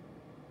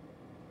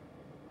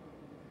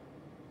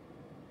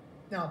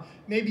 Now,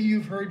 maybe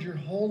you've heard your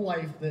whole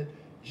life that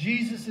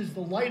Jesus is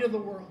the light of the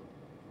world.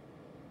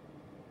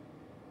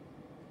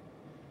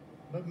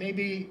 But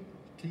maybe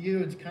to you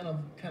it's kind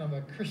of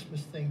a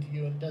Christmas thing to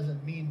you and it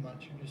doesn't mean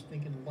much. You're just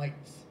thinking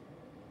lights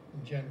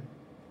in general.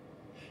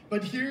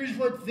 But here's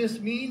what this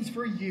means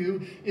for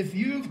you if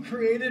you've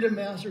created a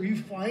mess or you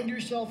find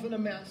yourself in a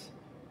mess.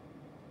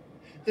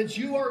 That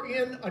you are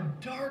in a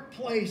dark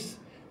place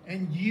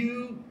and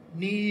you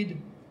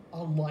need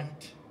a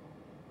light.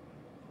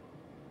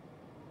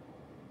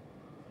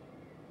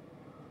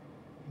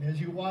 And as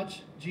you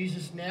watch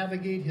Jesus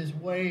navigate his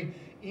way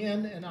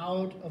in and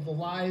out of the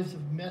lives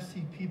of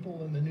messy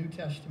people in the New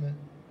Testament,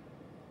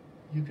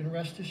 you can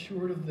rest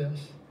assured of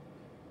this,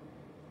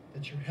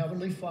 that your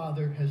Heavenly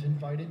Father has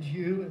invited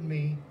you and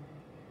me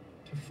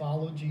to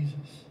follow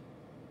Jesus,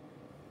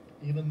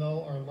 even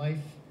though our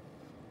life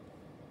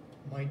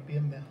might be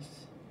a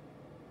mess.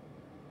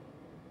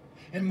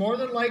 And more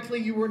than likely,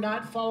 you were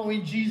not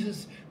following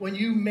Jesus when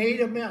you made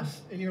a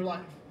mess in your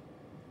life.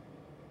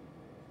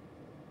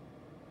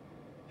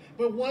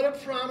 But what a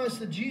promise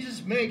that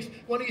Jesus makes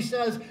when he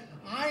says,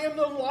 I am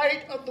the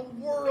light of the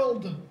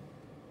world.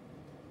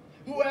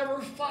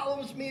 Whoever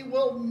follows me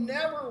will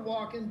never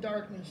walk in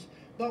darkness,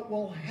 but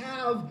will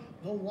have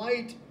the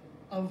light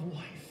of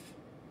life.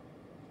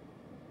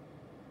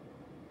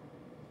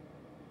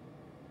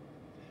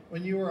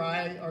 When you or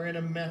I are in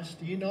a mess,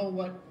 do you know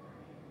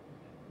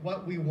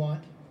what we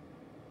want?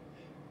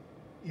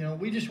 You know,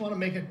 we just want to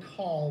make a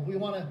call. We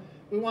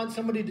want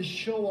somebody to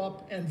show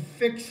up and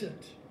fix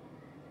it.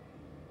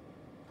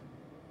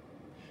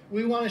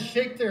 We want to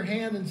shake their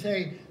hand and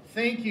say,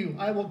 thank you,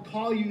 I will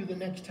call you the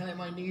next time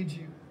I need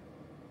you.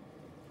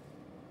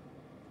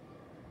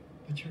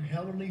 But your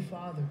Heavenly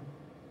Father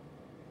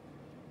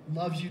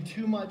loves you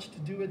too much to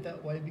do it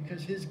that way,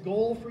 because his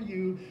goal for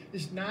you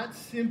is not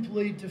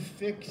simply to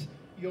fix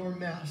your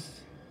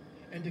mess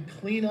and to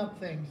clean up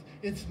things.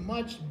 It's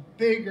much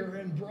bigger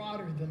and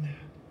broader than that.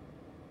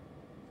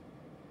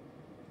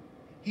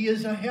 He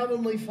is a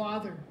Heavenly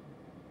Father.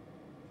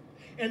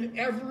 And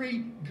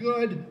every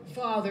good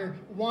father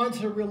wants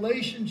a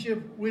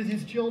relationship with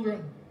his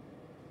children.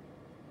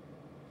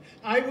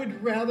 I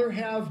would rather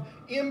have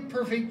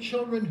imperfect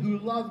children who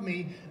love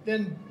me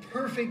than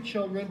perfect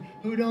children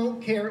who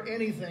don't care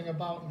anything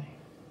about me.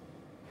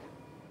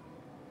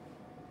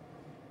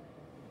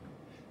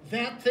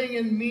 That thing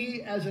in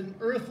me as an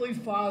earthly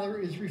father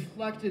is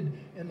reflected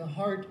in the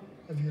heart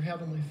of your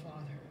Heavenly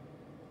Father.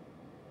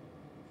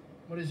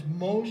 What is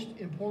most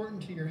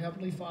important to your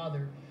Heavenly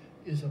Father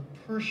is a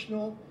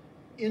personal,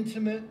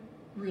 intimate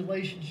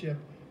relationship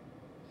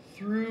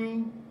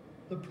through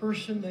the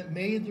person that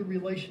made the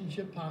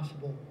relationship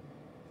possible,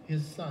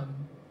 his Son,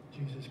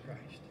 Jesus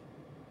Christ.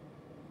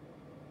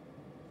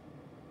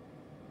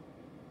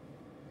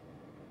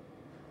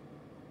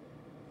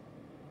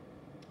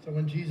 So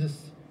when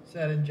Jesus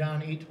said in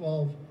John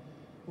 8:12,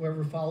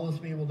 whoever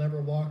follows me will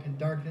never walk in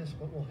darkness,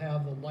 but will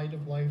have the light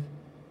of life,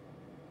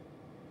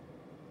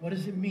 what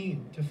does it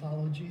mean to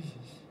follow Jesus?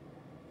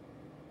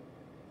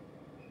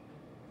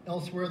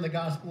 Elsewhere in the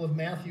Gospel of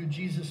Matthew,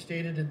 Jesus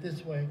stated it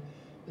this way.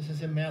 This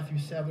is in Matthew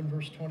 7,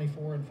 verse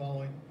 24 and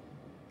following.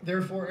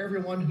 Therefore,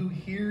 everyone who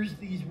hears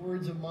these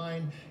words of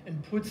mine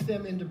and puts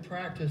them into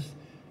practice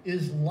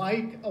is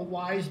like a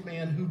wise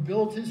man who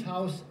built his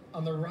house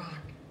on the rock.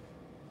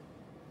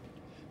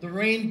 The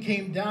rain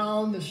came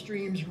down, the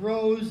streams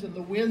rose, and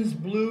the winds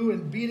blew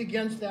and beat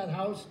against that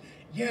house,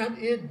 yet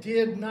it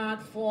did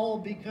not fall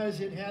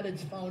because it had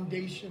its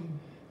foundation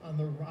on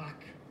the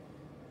rock.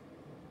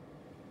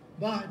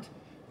 But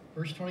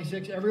verse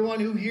 26, everyone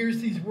who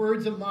hears these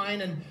words of mine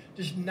and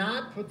does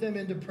not put them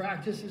into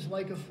practice is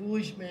like a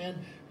foolish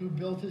man who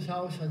built his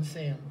house on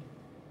sand.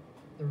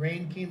 The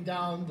rain came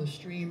down, the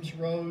streams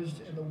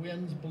rose, and the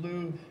winds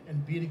blew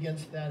and beat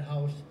against that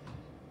house,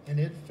 and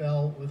it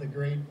fell with a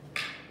great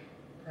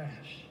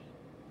crash.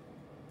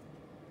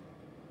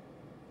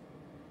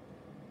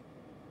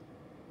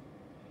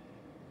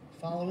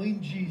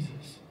 Following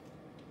Jesus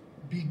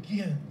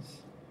begins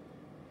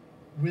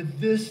with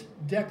this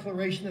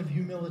declaration of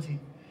humility.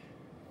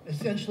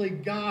 Essentially,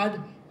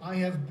 God, I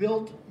have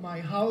built my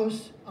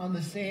house on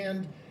the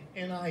sand,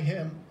 and I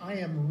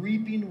am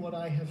reaping what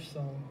I have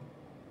sown.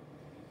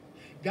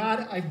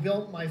 God, I've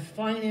built my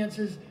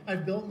finances,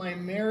 I've built my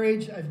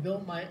marriage, I've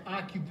built my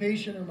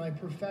occupation or my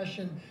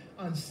profession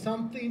on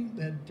something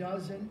that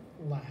doesn't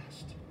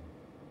last.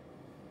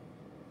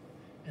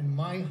 And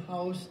my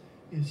house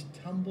is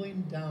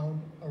tumbling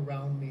down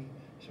around me,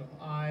 so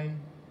I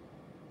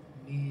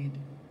need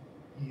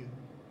you.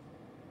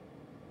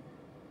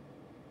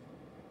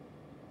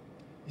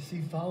 You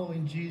see,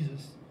 following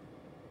Jesus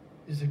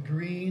is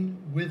agreeing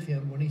with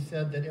him when he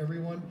said that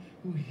everyone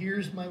who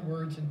hears my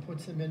words and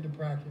puts them into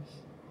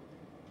practice.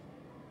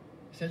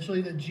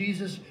 Essentially, that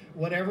Jesus,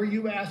 whatever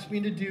you ask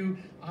me to do,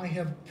 I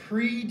have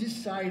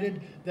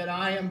pre-decided that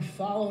I am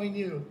following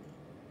you.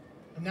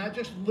 I'm not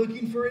just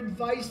looking for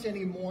advice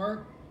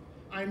anymore.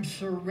 I'm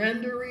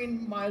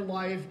surrendering my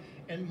life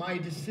and my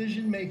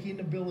decision-making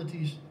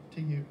abilities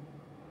to you.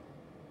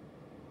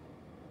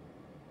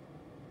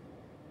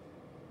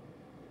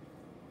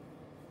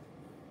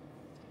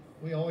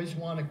 We always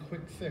want a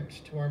quick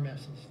fix to our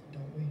messes,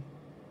 don't we?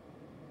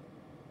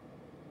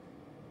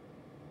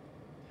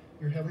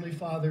 Your Heavenly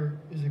Father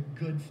is a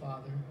good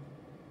Father,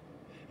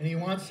 and he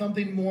wants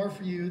something more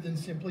for you than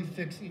simply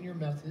fixing your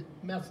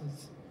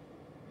messes.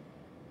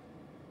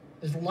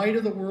 As light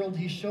of the world,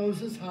 he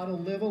shows us how to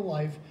live a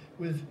life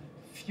with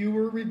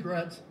fewer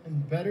regrets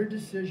and better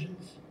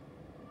decisions.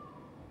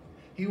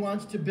 He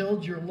wants to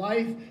build your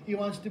life. He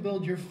wants to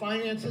build your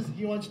finances.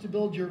 He wants to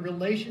build your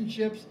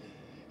relationships.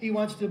 He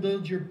wants to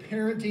build your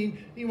parenting.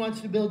 He wants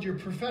to build your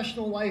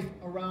professional life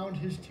around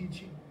his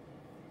teaching.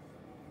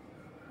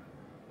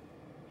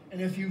 And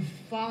if you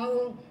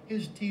follow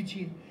his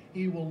teaching,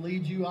 he will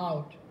lead you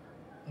out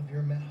of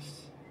your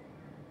mess.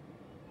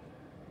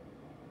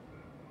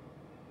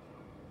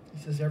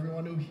 He says,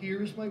 everyone who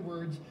hears my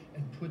words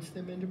and puts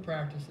them into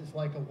practice is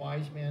like a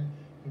wise man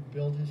who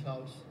built his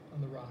house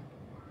on the rock.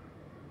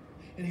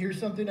 And here's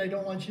something I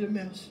don't want you to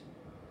miss.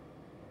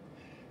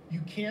 You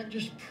can't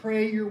just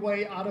pray your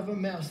way out of a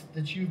mess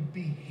that you've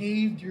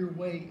behaved your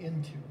way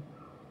into.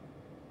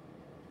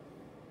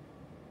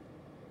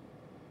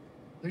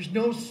 There's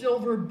no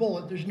silver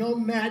bullet. There's no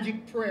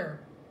magic prayer.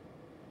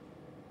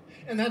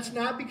 And that's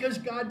not because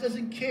God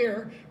doesn't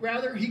care.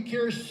 Rather, he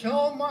cares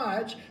so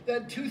much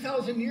that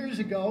 2,000 years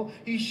ago,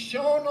 he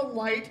shone a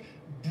light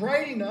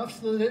bright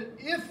enough so that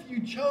if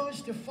you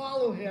chose to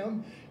follow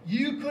him,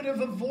 you could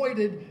have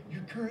avoided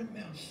your current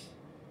mess.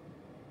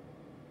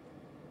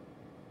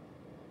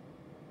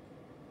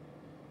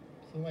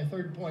 So my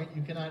third point,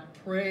 you cannot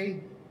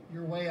pray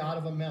your way out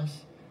of a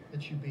mess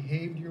that you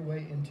behaved your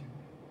way into.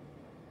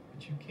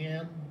 But you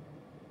can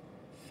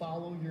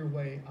follow your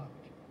way out.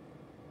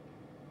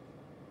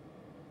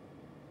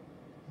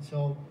 And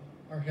so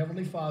our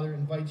Heavenly Father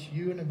invites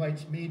you and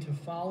invites me to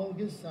follow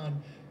his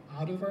Son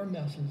out of our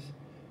messes,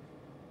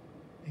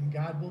 and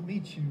God will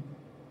meet you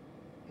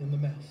in the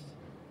mess.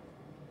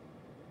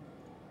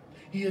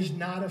 He is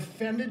not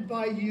offended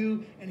by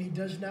you, and he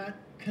does not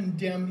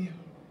condemn you.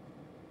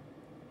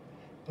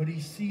 But he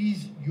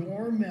sees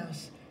your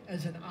mess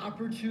as an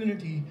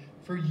opportunity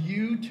for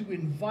you to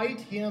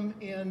invite him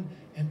in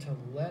and to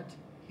let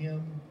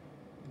him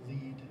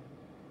lead.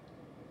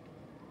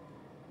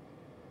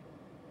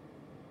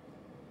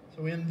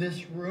 So in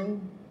this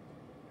room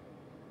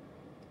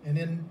and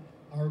in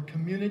our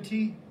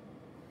community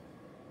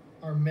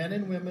are men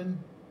and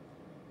women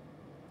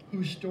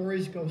whose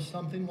stories go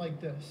something like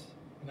this,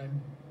 and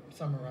I'm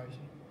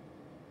summarizing.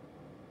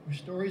 Whose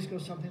stories go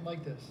something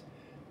like this.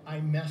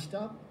 I messed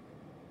up.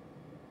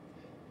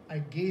 I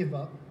gave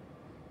up.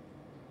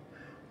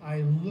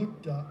 I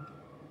looked up,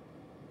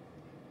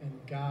 and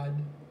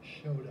God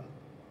showed up.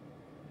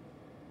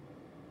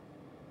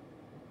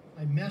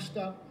 I messed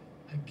up.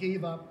 I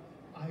gave up.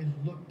 I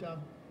looked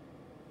up,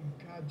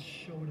 and God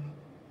showed up.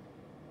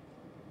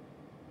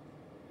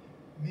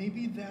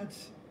 Maybe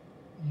that's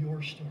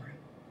your story.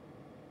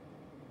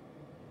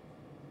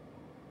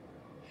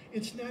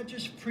 It's not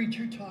just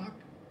preacher talk.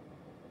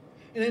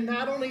 And it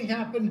not only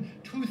happened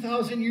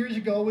 2,000 years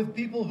ago with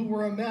people who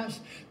were a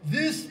mess.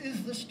 This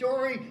is the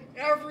story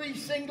every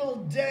single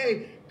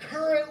day,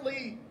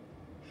 currently,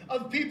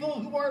 of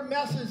people who are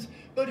messes,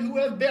 but who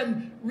have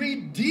been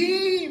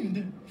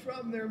redeemed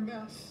from their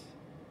mess.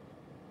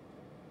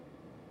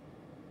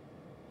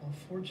 How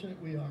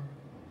fortunate we are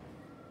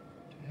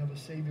to have a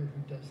Savior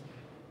who does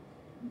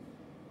that.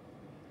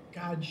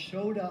 God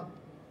showed up,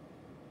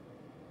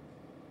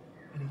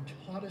 and he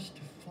taught us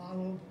to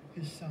follow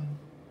his Son.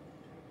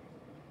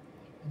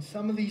 And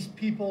some of these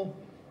people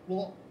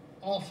will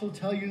also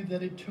tell you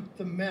that it took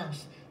the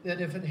mess,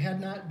 that if it had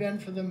not been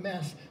for the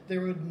mess,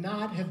 there would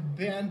not have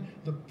been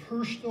the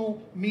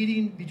personal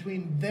meeting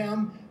between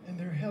them and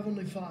their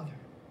Heavenly Father.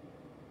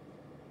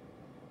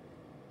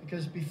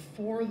 Because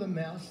before the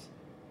mess,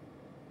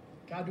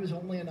 God was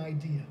only an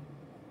idea.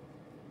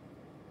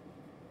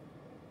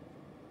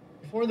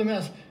 Before the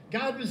mess,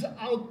 God was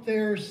out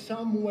there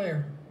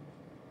somewhere.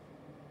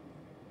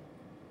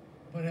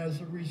 But But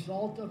as a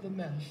result of the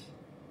mess,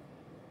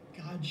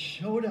 God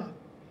showed up,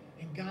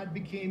 and God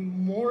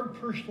became more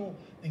personal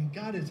than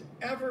God has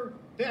ever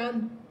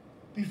been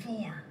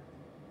before.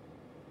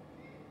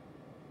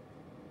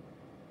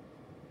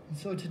 And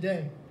so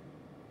today,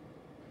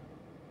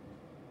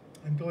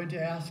 I'm going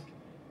to ask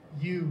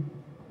you,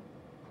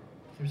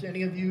 if there's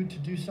any of you, to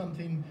do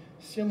something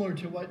similar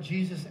to what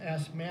Jesus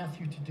asked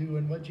Matthew to do,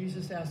 and what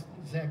Jesus asked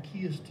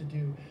Zacchaeus to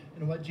do,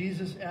 and what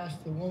Jesus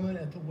asked the woman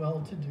at the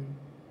well to do.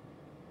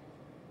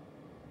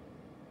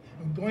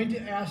 I'm going to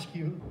ask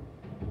you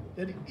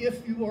that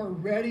if you are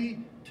ready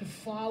to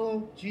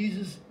follow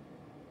Jesus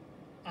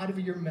out of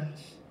your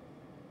mess,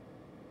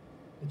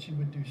 that you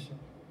would do so.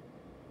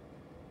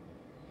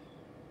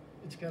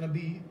 It's going to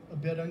be a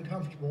bit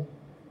uncomfortable,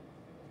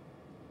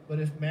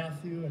 but if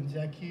Matthew and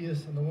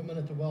Zacchaeus and the woman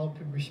at the well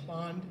could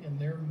respond in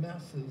their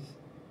messes,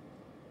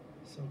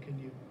 so can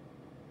you.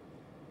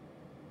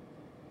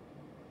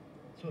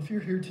 So if you're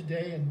here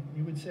today and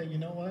you would say, you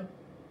know what?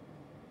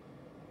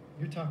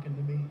 You're talking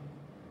to me.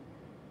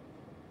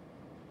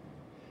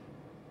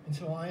 And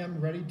so I am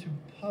ready to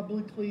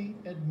publicly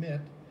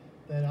admit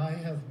that I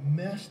have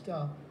messed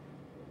up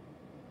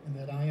and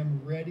that I am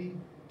ready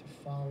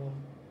to follow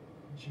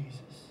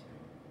Jesus.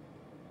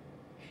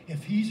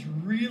 If he's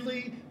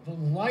really the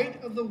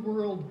light of the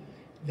world,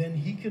 then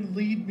he can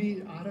lead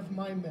me out of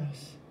my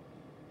mess,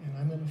 and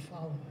I'm going to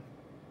follow him.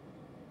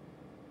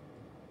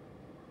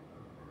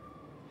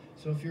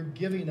 So if you're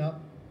giving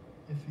up,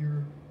 if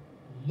you're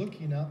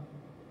looking up,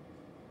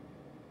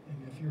 and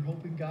if you're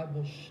hoping God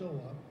will show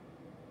up,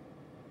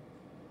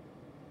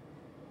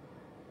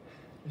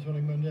 here's what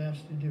I'm going to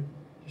ask you to do.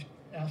 Just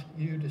ask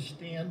you to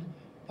stand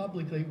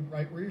publicly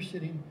right where you're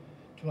sitting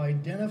to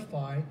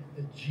identify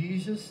that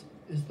Jesus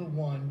is the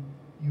one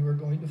you are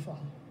going to follow.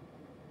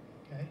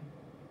 Okay?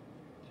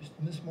 Just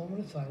in this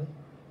moment of silence,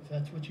 if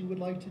that's what you would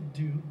like to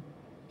do,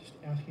 just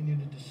asking you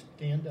to just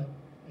stand up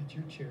at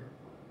your chair.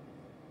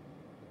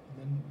 And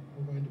then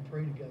we're going to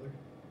pray together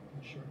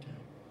in a short time.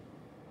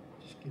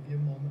 Just give you a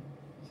moment.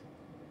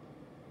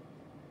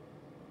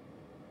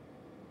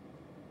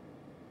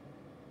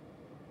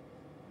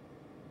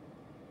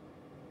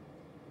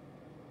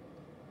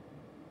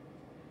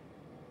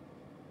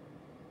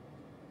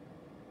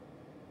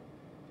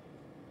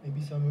 Maybe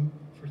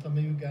for some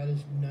of you, God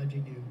is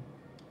nudging you,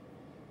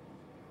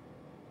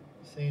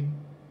 saying,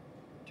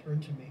 turn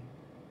to me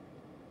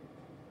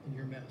in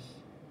your mess.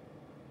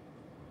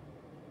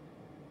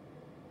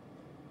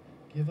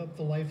 Give up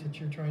the life that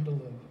you're trying to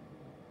live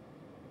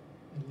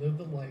and live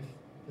the life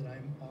that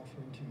I'm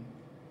offering to you.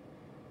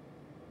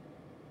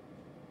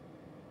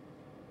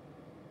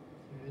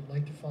 If you'd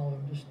like to follow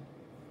him, just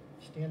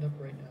stand up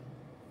right now.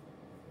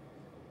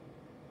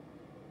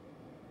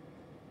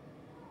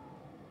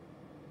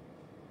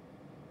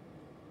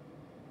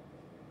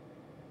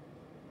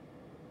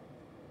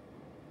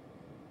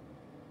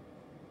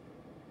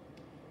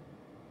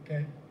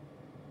 Okay?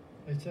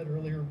 I said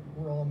earlier,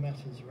 we're all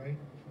messes, right?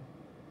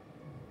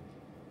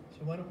 So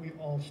why don't we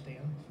all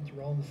stand, since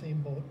we're all in the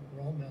same boat,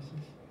 we're all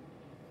messes.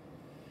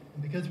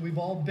 And because we've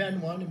all been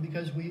one, and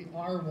because we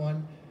are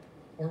one,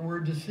 or we're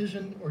a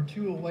decision or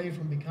two away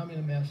from becoming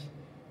a mess,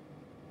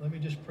 let me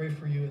just pray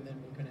for you, and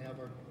then we're going to have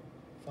our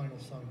final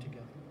song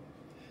together.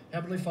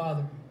 Heavenly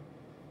Father,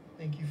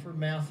 thank you for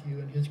Matthew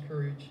and his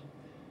courage.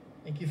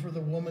 Thank you for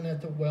the woman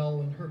at the well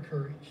and her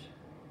courage.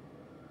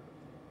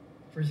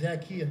 For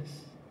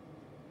Zacchaeus,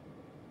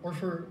 or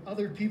for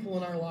other people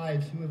in our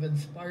lives who have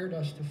inspired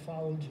us to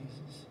follow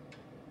Jesus.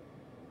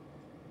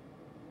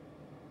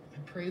 I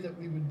pray that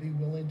we would be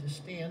willing to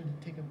stand,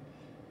 to take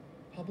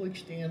a public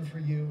stand for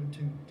you, and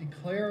to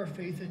declare our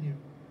faith in you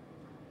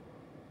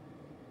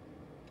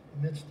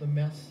amidst the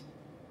mess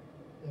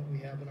that we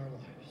have in our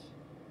lives.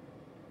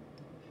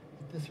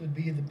 That this would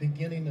be the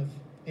beginning of,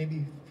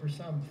 maybe for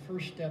some,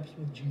 first steps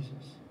with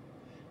Jesus.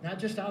 Not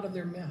just out of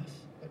their mess,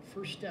 but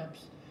first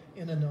steps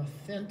in an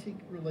authentic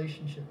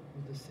relationship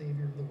with the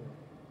Savior of the world.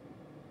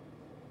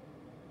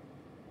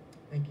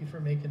 Thank you for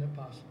making it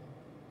possible.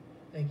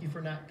 Thank you for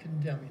not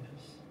condemning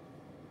us,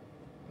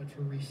 but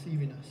for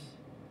receiving us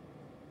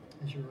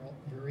as your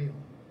very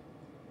own.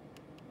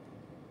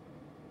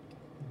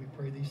 And we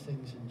pray these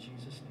things in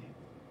Jesus' name.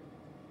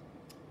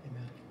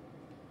 Amen.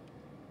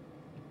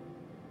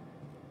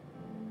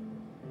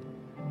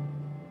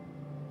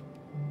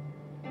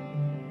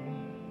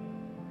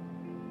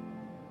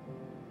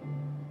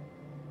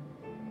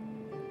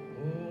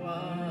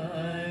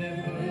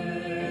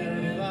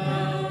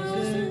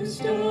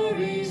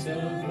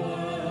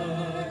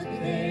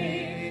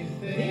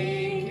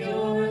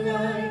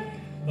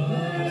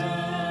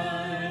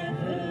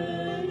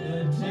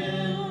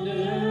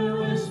 Tender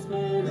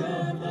whisper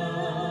of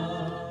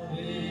love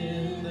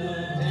in the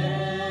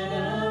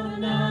dead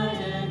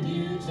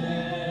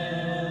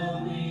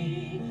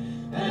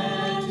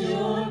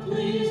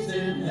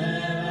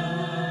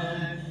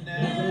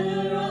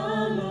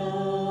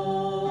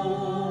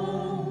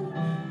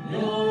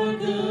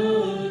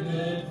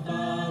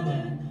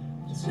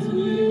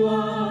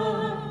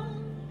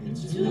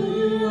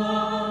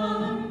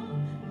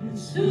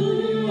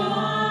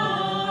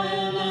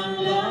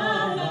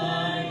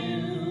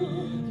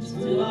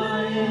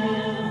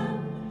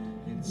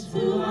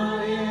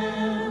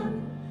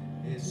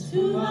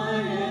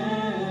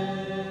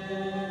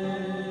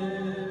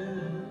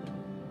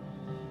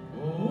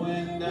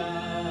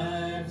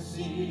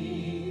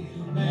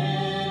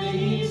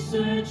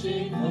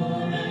searching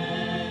for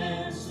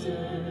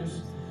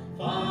answers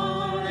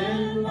far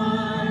and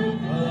wide,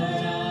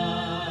 but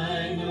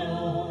I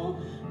know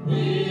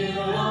we're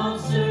all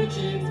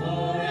searching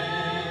for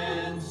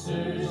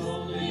answers.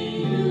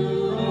 Only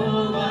you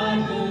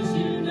provide, 'cause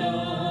you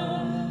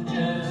know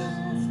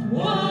just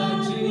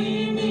what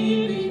we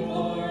need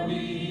before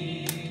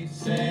we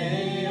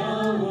say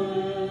a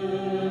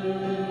word.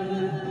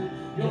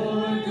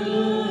 You're a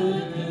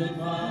good, good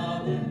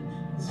Father.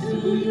 It's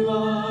who you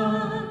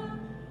are.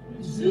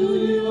 It's who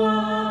you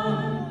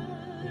are.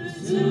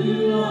 It's who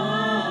you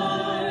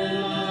are. And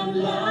I'm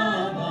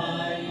loved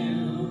by you.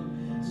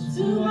 It's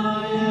who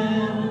I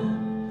am.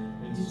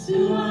 It's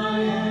who I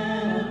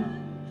am.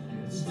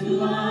 It's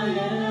who I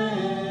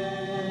am.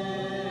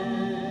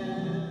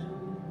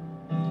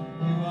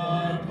 You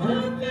are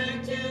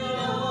perfect in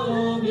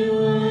all of your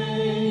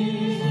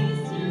ways.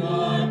 You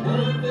are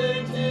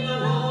perfect in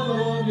all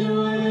of your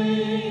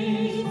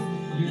ways.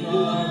 You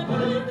are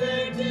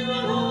perfect in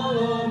all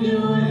of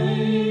your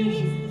ways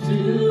to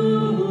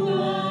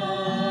us.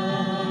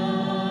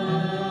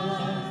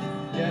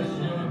 Yes,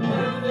 you're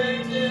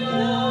perfect in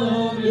all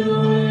of your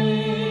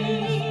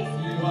ways.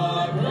 You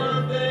are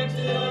perfect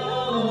in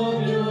all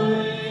of your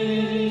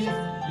ways.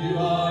 You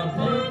are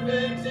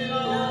perfect in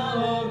all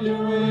of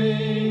your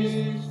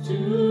ways to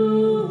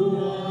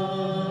us.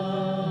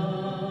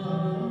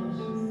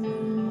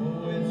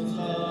 Oh, it's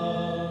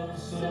love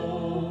so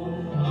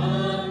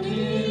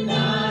undeniable.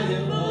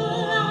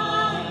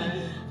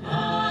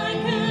 I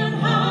can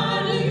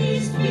hardly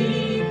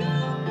speak.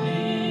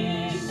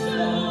 Peace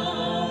so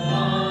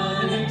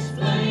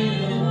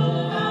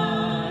unexplainable.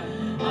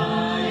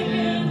 I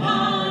can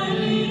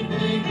hardly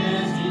think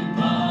as you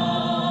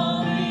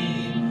call me.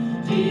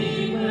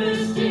 Deeper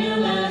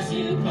still as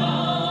you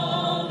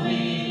call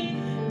me.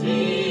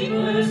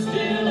 Deeper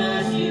still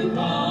as you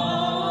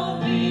call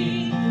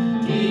me.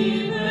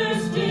 Deeper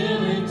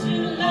still into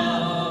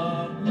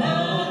love,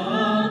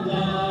 love,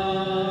 love.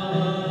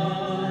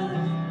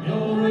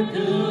 You're a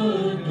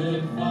good,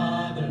 good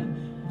Father.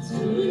 It's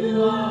who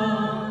you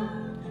are.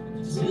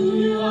 It's who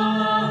you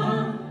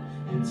are.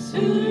 It's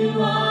who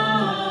you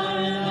are.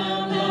 And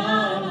I'm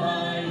loved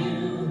by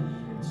you.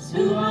 It's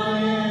who I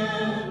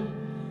am.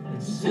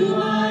 It's who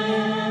I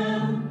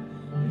am.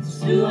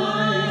 It's who I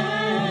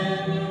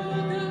am. You're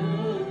a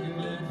good,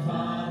 good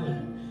Father.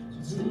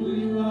 It's who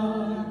you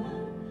are.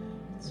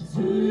 It's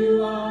who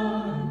you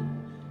are.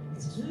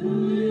 It's who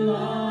you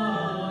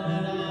are.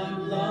 And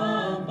I'm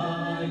loved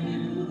by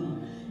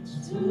you.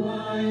 It's who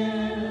I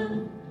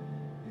am.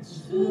 It's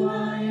who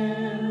I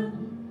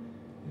am.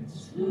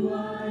 It's who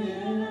I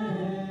am.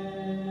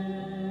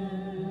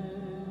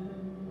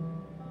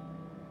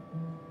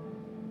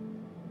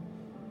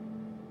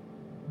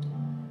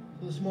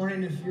 So this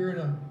morning, if you're in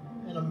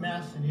a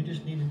mess and you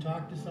just need to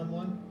talk to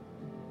someone,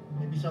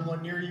 maybe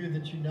someone near you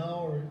that you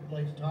know, or would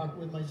like to talk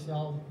with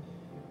myself,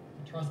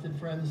 a trusted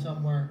friend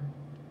somewhere,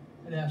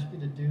 I'd ask you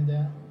to do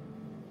that.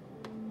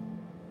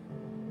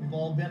 We've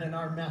all been in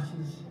our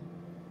messes,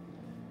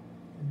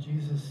 and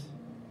Jesus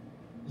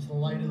is the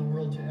light of the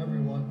world to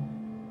everyone.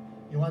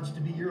 He wants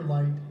to be your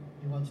light.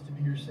 He wants to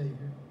be your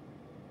Savior.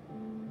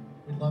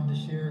 We'd love to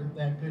share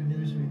that good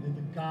news with you,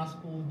 the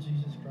gospel of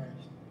Jesus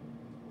Christ.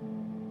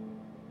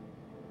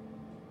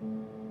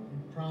 He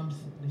prompts,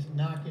 he's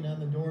knocking on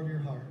the door of your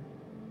heart.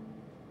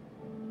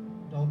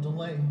 Don't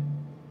delay.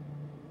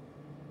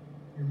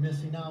 You're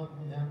missing out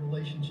on that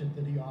relationship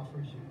that he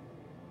offers you.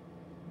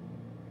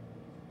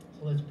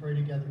 So let's pray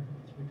together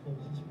as we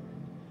close this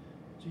morning.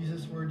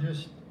 Jesus, we're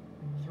just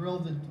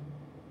thrilled that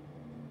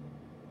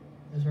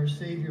as our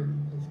Savior,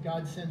 as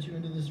God sent you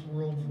into this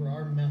world for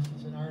our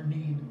messes and our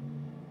need,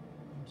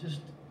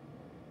 just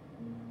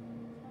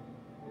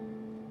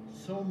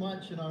so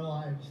much in our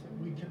lives that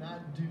we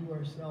cannot do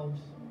ourselves.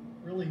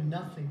 Really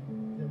nothing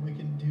that we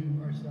can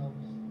do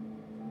ourselves.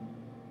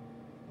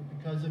 But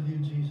because of you,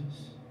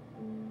 Jesus,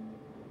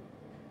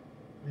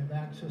 we have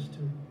access to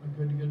a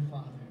good, good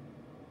Father.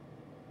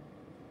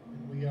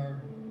 And we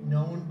are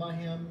known by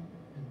him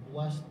and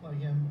blessed by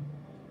him.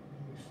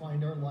 And we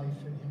find our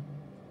life in him.